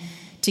 And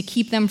to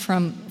keep them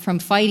from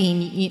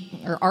fighting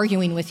or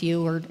arguing with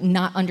you or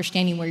not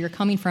understanding where you're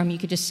coming from, you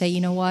could just say, you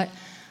know what,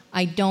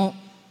 I don't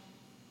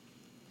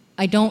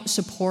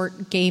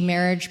support gay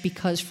marriage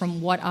because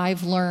from what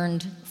I've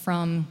learned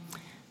from,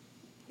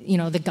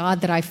 the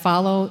God that I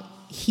follow,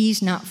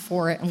 he's not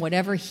for it, and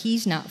whatever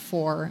he's not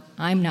for,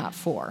 I'm not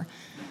for.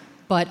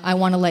 But I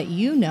want to let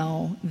you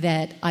know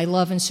that I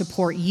love and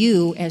support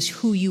you as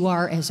who you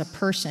are as a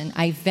person.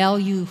 I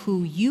value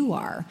who you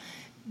are.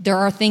 There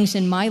are things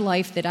in my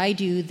life that I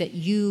do that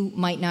you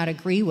might not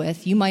agree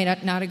with. You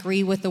might not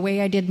agree with the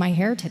way I did my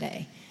hair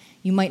today.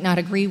 You might not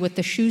agree with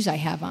the shoes I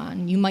have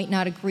on. You might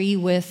not agree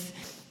with,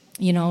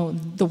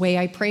 the way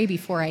I pray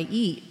before I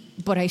eat.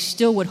 But I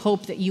still would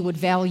hope that you would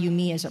value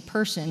me as a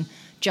person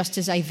just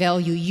as I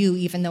value you,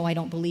 even though I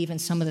don't believe in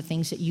some of the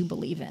things that you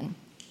believe in.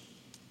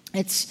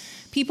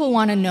 People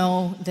want to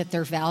know that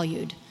they're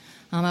valued.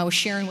 I was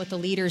sharing with the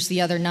leaders the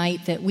other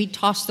night that we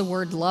toss the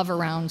word love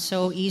around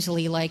so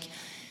easily, like,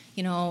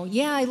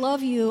 yeah, I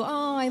love you.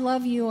 Oh, I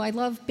love you. I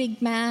love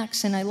Big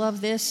Macs, and I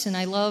love this, and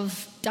I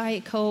love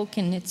Diet Coke,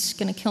 and it's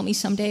going to kill me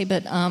someday.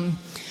 But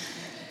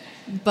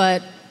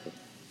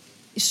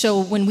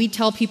so when we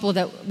tell people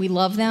that we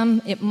love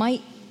them, it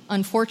might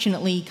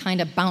unfortunately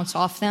kind of bounce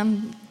off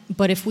them.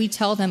 But if we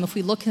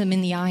look them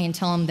in the eye and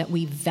tell them that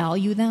we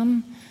value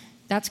them,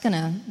 that's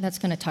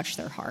gonna touch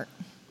their heart.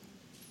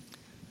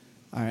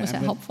 All right, Was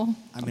that helpful?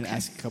 I'm going to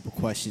ask a couple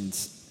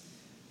questions.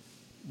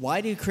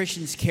 Why do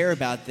Christians care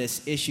about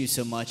this issue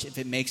so much if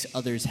it makes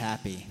others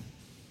happy?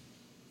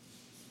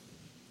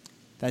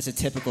 That's a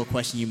typical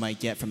question you might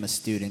get from a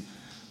student.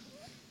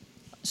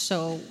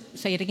 So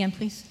say it again,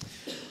 please.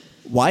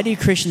 Why do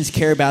Christians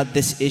care about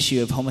this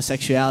issue of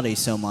homosexuality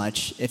so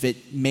much if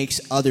it makes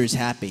others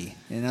happy?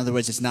 In other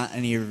words, it's not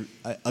any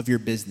of your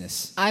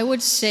business. I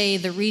would say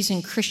the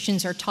reason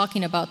Christians are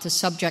talking about the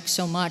subject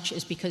so much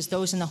is because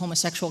those in the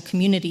homosexual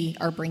community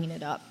are bringing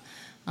it up.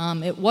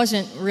 It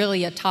wasn't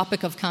really a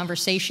topic of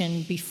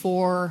conversation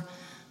before,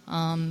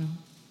 the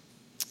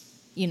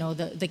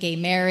gay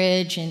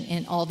marriage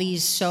and all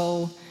these.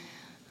 So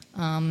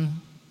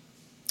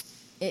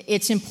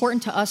it's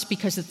important to us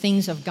because the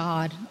things of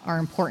God are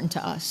important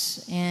to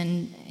us.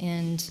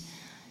 And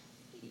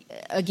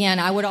again,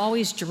 I would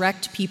always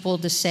direct people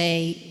to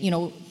say,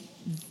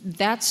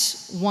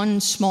 that's one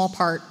small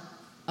part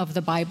of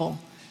the Bible.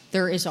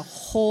 There is a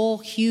whole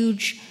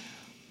huge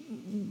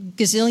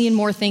gazillion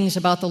more things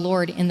about the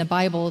Lord in the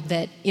Bible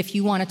that if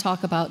you want to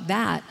talk about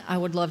that, I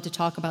would love to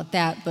talk about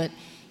that. But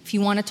if you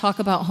want to talk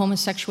about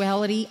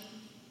homosexuality,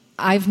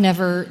 I've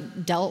never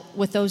dealt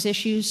with those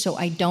issues, so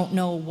I don't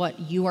know what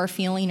you are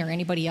feeling or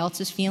anybody else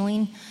is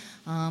feeling,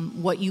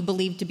 what you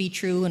believe to be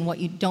true and what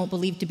you don't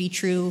believe to be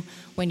true.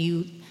 When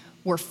you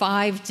were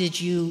 5, did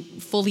you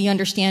fully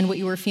understand what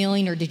you were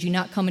feeling, or did you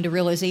not come into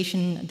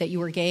realization that you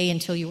were gay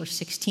until you were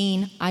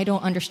 16? I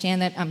don't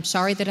understand that. I'm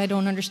sorry that I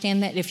don't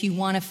understand that. If you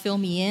want to fill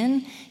me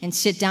in and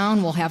sit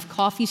down, we'll have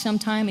coffee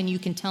sometime, and you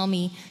can tell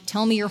me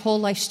your whole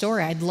life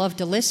story. I'd love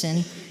to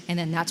listen, and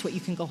then that's what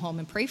you can go home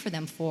and pray for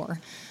them for.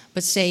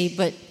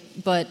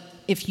 But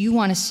if you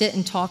want to sit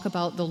and talk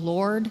about the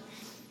Lord,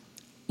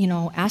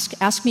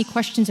 ask me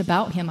questions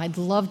about him. I'd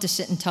love to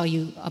sit and tell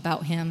you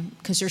about him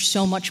because there's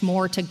so much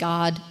more to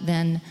God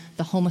than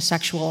the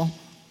homosexual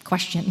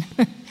question.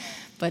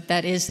 But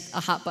that is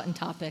a hot button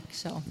topic.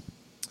 So,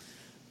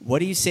 what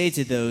do you say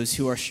to those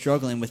who are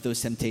struggling with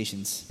those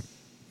temptations?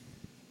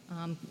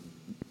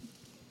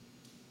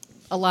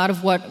 A lot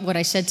of what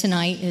I said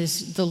tonight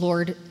is the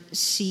Lord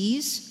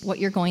sees what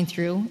you're going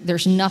through.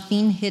 There's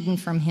nothing hidden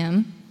from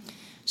him.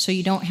 So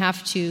you don't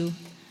have to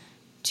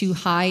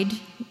hide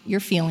your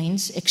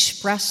feelings,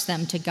 express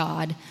them to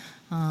God.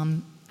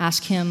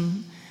 Ask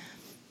him.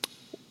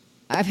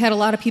 I've had a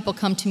lot of people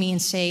come to me and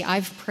say,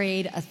 I've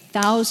prayed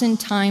 1,000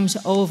 times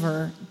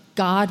over,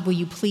 God, will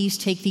you please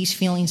take these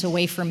feelings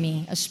away from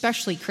me,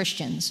 especially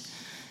Christians.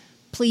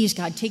 Please,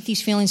 God, take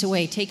these feelings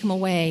away, take them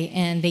away.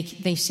 And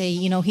they say,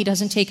 he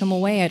doesn't take them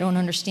away. I don't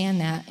understand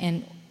that.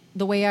 And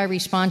the way I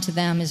respond to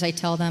them is I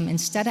tell them,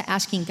 instead of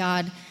asking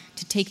God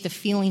to take the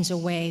feelings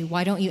away,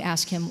 why don't you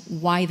ask him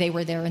why they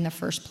were there in the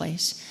first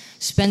place?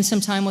 Spend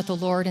some time with the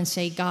Lord and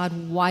say,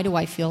 God, why do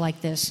I feel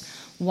like this?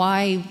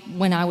 Why,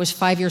 when I was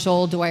 5 years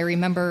old, do I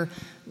remember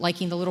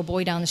liking the little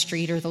boy down the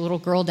street or the little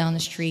girl down the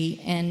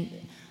street? And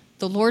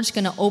the Lord's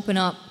going to open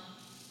up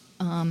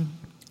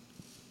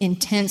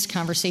intense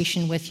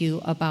conversation with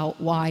you about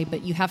why,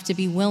 but you have to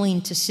be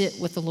willing to sit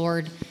with the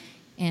Lord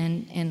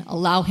and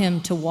allow him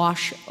to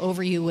wash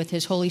over you with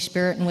his Holy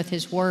Spirit and with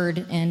his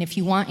word. And if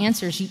you want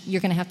answers,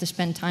 you're going to have to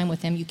spend time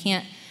with him. You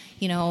can't,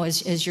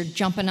 as you're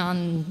jumping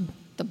on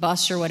the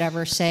bus or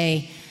whatever,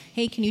 say,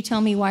 hey, can you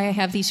tell me why I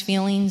have these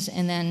feelings?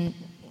 And then,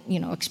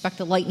 expect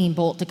a lightning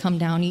bolt to come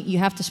down. You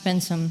have to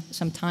spend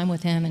some time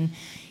with him and,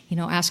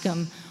 ask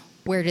him,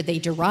 Where did they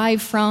derive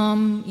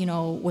from? You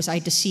know, was I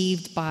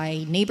deceived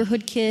by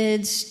neighborhood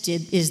kids?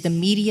 Is the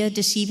media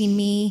deceiving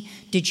me?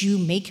 Did you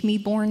make me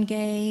born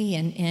gay?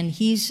 And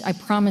I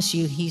promise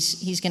you,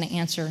 he's going to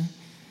answer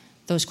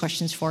those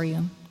questions for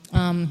you.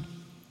 The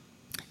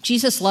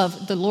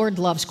Lord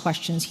loves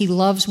questions. He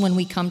loves when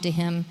we come to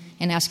him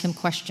and ask him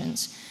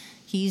questions.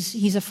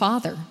 He's a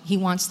father. He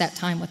wants that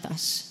time with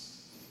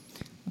us.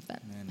 If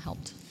that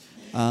helped.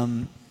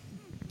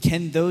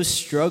 Can those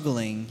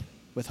struggling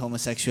with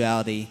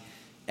homosexuality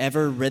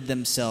ever rid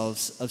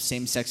themselves of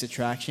same-sex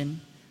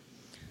attraction?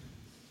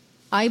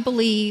 I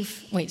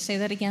believe, say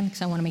that again,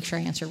 because I want to make sure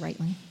I answer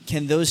rightly.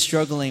 Can those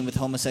struggling with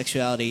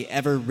homosexuality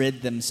ever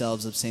rid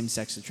themselves of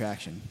same-sex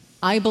attraction?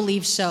 I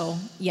believe so,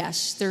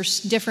 yes.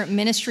 There's different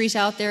ministries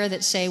out there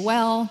that say,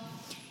 well,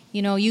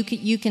 you know, you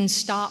can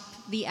stop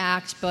the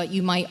act, but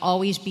you might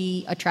always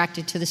be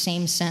attracted to the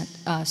same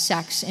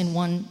sex in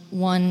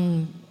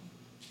one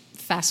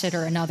facet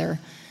or another.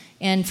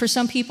 And for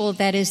some people,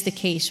 that is the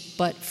case.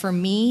 But for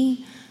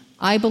me,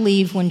 I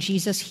believe when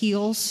Jesus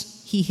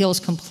heals, he heals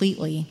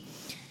completely.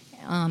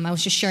 I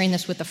was just sharing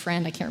this with a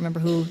friend, I can't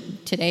remember who,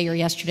 today or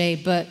yesterday,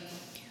 but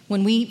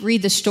when we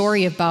read the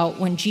story about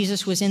when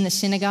Jesus was in the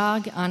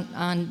synagogue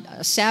on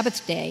a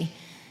Sabbath day,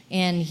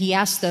 and he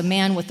asked the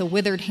man with the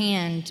withered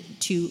hand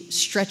to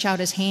stretch out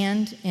his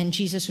hand, and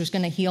Jesus was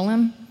going to heal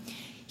him,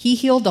 he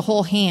healed the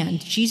whole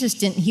hand. Jesus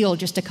didn't heal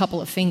just a couple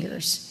of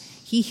fingers.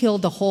 He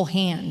healed the whole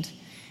hand.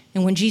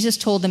 And when Jesus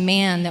told the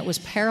man that was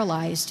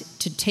paralyzed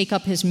to take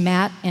up his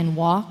mat and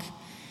walk,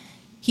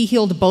 he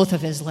healed both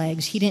of his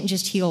legs. He didn't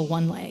just heal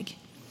one leg.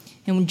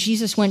 And when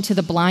Jesus went to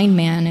the blind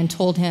man and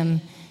told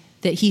him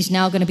that he's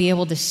now going to be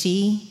able to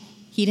see,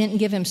 he didn't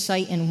give him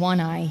sight in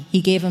one eye.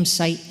 He gave him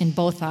sight in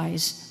both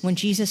eyes. When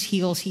Jesus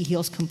heals, he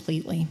heals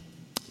completely.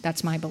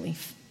 That's my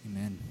belief.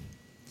 Amen.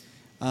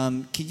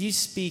 Could you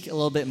speak a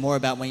little bit more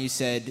about when you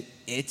said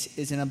it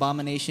is an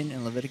abomination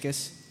in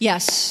Leviticus?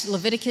 Yes,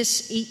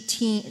 Leviticus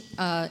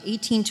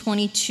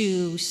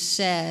 18:22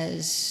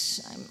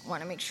 says, I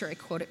want to make sure I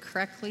quote it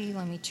correctly.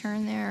 Let me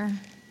turn there.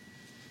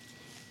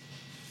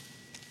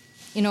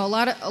 You know, a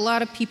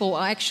lot of people,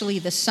 actually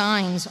the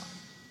signs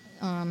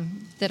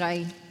that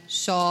I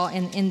saw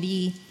and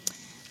the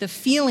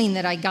feeling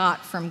that I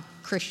got from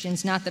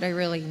Christians, not that I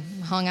really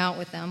hung out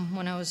with them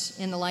when I was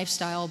in the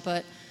lifestyle,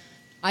 but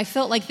I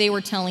felt like they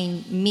were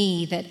telling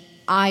me that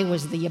I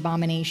was the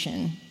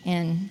abomination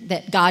and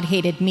that God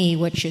hated me,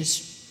 which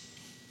is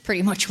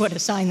pretty much what a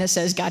sign that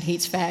says God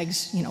hates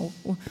fags. You know,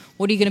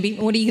 what are you going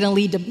to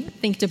lead to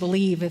think to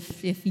believe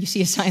if you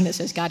see a sign that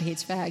says God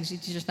hates fags?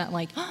 It's just not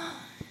like,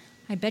 oh,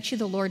 I bet you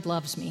the Lord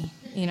loves me,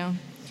 you know.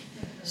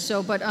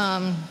 So, but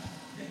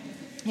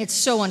it's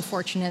so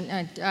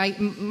unfortunate.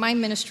 My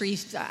ministry,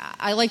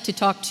 I like to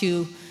talk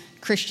to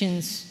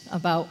Christians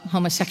about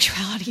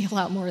homosexuality a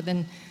lot more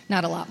than,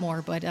 not a lot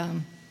more, but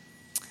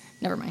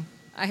never mind.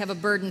 I have a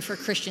burden for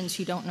Christians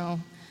who don't know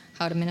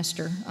how to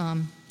minister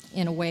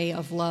in a way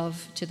of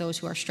love to those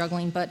who are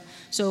struggling. But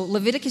so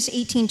Leviticus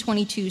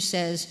 18:22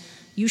 says,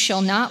 "You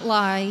shall not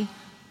lie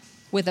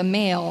with a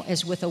male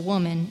as with a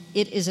woman.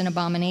 It is an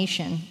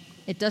abomination."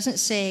 It doesn't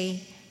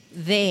say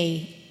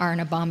they are an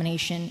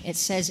abomination. It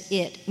says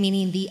it,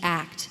 meaning the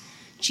act.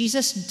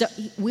 Jesus,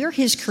 we're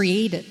his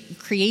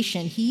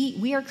creation.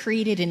 We are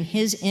created in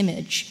his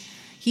image.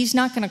 He's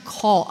not going to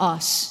call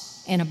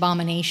us an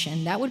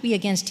abomination. That would be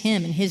against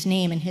him and his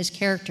name and his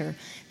character.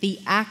 The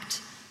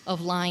act of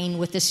lying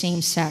with the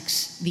same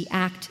sex, the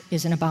act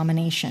is an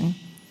abomination.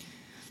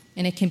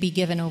 And it can be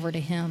given over to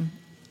him.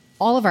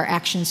 All of our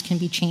actions can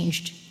be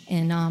changed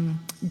and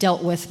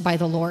dealt with by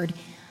the Lord.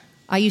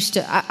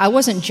 I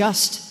wasn't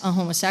just a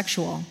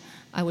homosexual.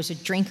 I was a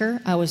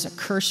drinker. I was a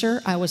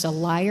cursor. I was a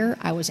liar.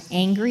 I was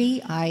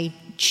angry. I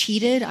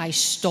cheated. I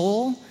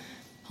stole.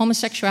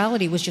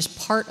 Homosexuality was just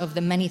part of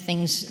the many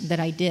things that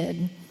I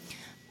did.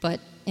 But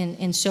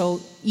and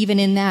so even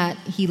in that,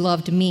 he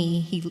loved me.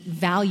 He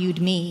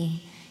valued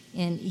me.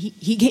 And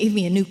he gave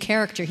me a new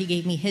character. He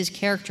gave me his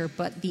character.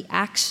 But the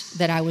acts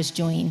that I was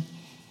doing,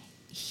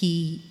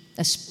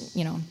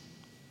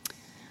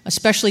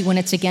 especially when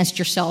it's against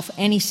yourself,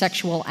 any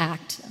sexual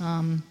act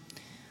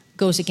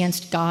goes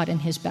against God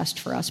and his best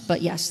for us.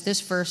 But yes, this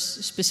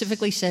verse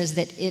specifically says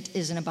that it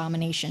is an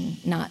abomination,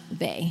 not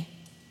they.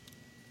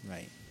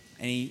 Right.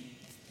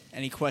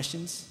 Any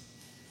questions?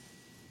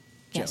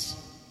 Yes. Joe.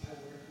 I work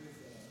with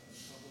a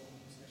couple of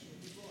homosexual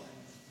people, and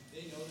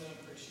they know that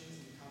I'm Christian,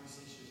 and the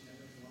conversation has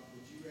never come up.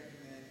 Would you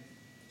recommend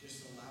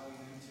just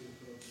allowing them to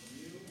approach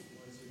you,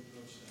 or to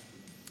approach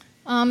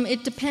them?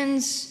 It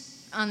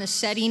depends on the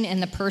setting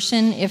and the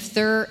person. If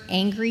they're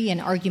angry and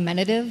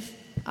argumentative,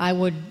 I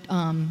would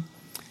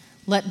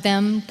let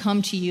them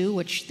come to you,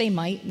 which they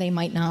might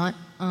not.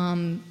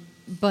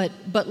 But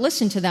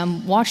listen to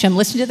them, watch them,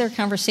 listen to their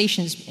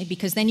conversations,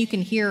 because then you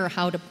can hear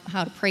how to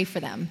pray for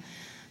them.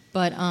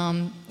 But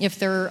if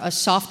they're a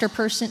softer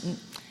person,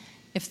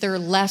 if they're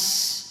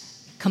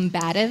less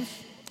combative,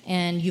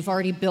 and you've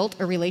already built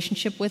a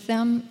relationship with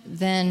them,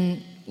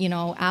 then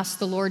ask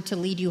the Lord to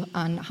lead you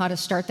on how to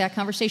start that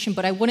conversation.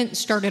 But I wouldn't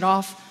start it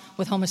off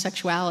with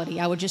homosexuality.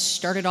 I would just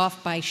start it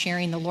off by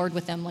sharing the Lord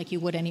with them like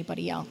you would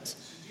anybody else.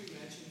 Should you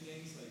mention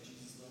things like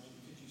Jesus loves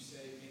you? Could you say,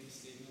 make a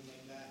statement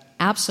like that?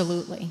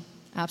 Absolutely.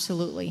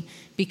 Absolutely.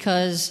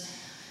 Because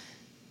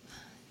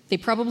they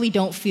probably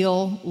don't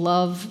feel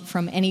love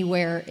from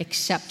anywhere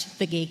except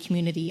the gay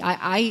community.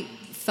 I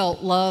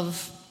felt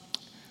love,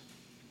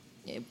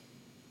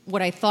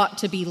 what I thought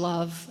to be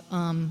love,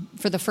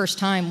 for the first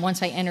time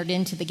once I entered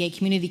into the gay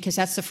community, because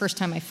that's the first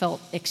time I felt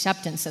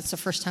acceptance. That's the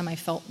first time I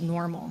felt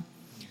normal.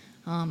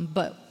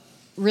 But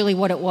really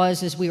what it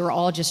was is we were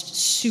all just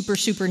super,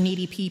 super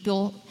needy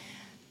people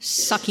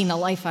sucking the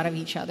life out of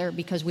each other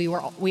because we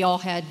all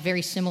had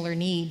very similar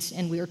needs,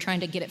 and we were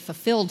trying to get it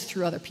fulfilled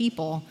through other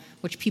people,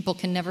 which people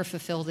can never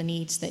fulfill the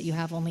needs that you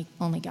have.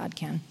 Only God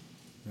can.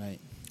 Right.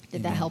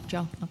 Did that help,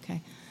 Joe?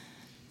 Okay.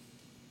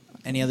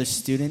 Any other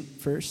student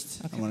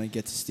first? Okay. I want to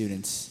get to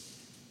students'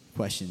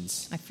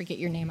 questions. I forget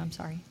your name. I'm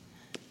sorry.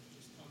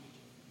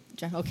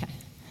 Joe. Okay.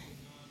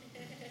 I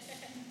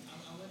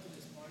went to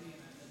this party and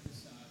I met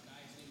this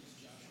guy. His name is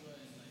Joshua,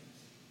 and like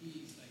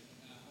he's like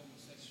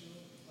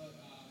homosexual, but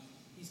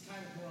he's kind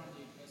of more on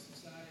the aggressive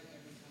side.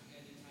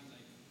 Anytime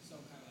like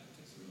some kind of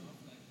like ticks him off,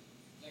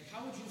 like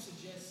how would you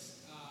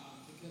suggest?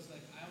 Because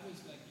like I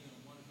always like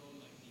want to go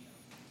like the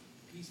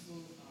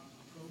peaceful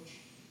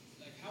approach.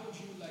 Like how would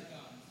you like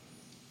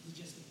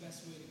suggest the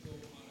best way to go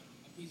on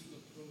a peaceful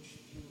approach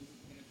to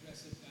an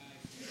aggressive guy?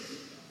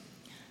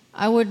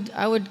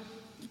 I would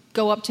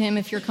go up to him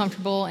if you're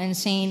comfortable and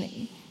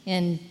saying,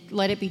 and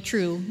let it be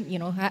true,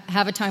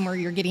 have a time where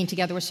you're getting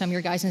together with some of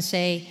your guys and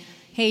say,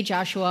 hey,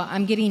 Joshua,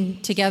 I'm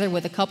getting together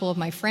with a couple of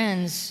my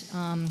friends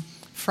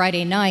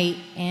Friday night,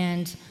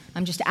 and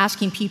I'm just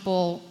asking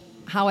people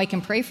how I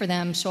can pray for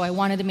them, so I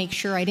wanted to make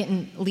sure I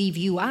didn't leave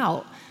you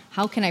out.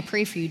 How can I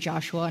pray for you,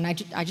 Joshua? And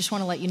I just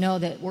want to let you know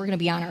that we're going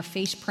to be on our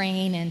face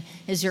praying, and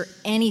is there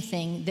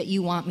anything that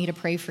you want me to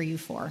pray for you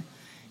for?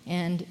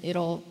 And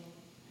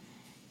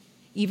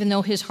even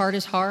though his heart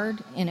is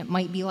hard and it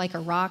might be like a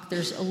rock,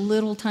 there's a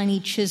little tiny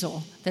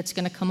chisel that's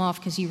going to come off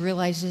because he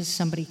realizes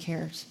somebody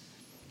cares.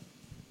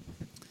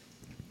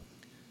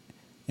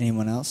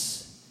 Anyone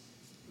else?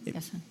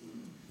 Yes, son.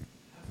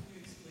 How can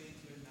you explain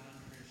to a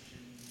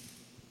non-Christian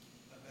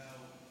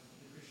about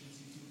the Christians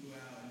who do go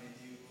out and they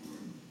do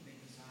make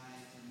the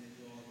signs and they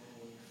do all the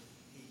whole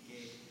hate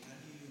gay? How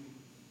do you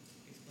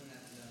explain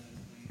that to them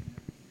and explain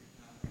that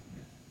you're not like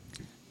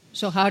that?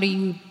 So how do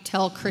you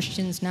tell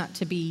Christians not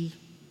to be?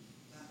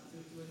 To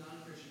a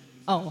non-Christian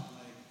who's Oh. like, well,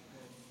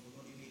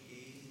 don't you hate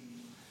gays?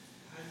 And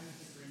how do you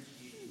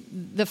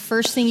differentiate? The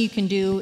first thing you can do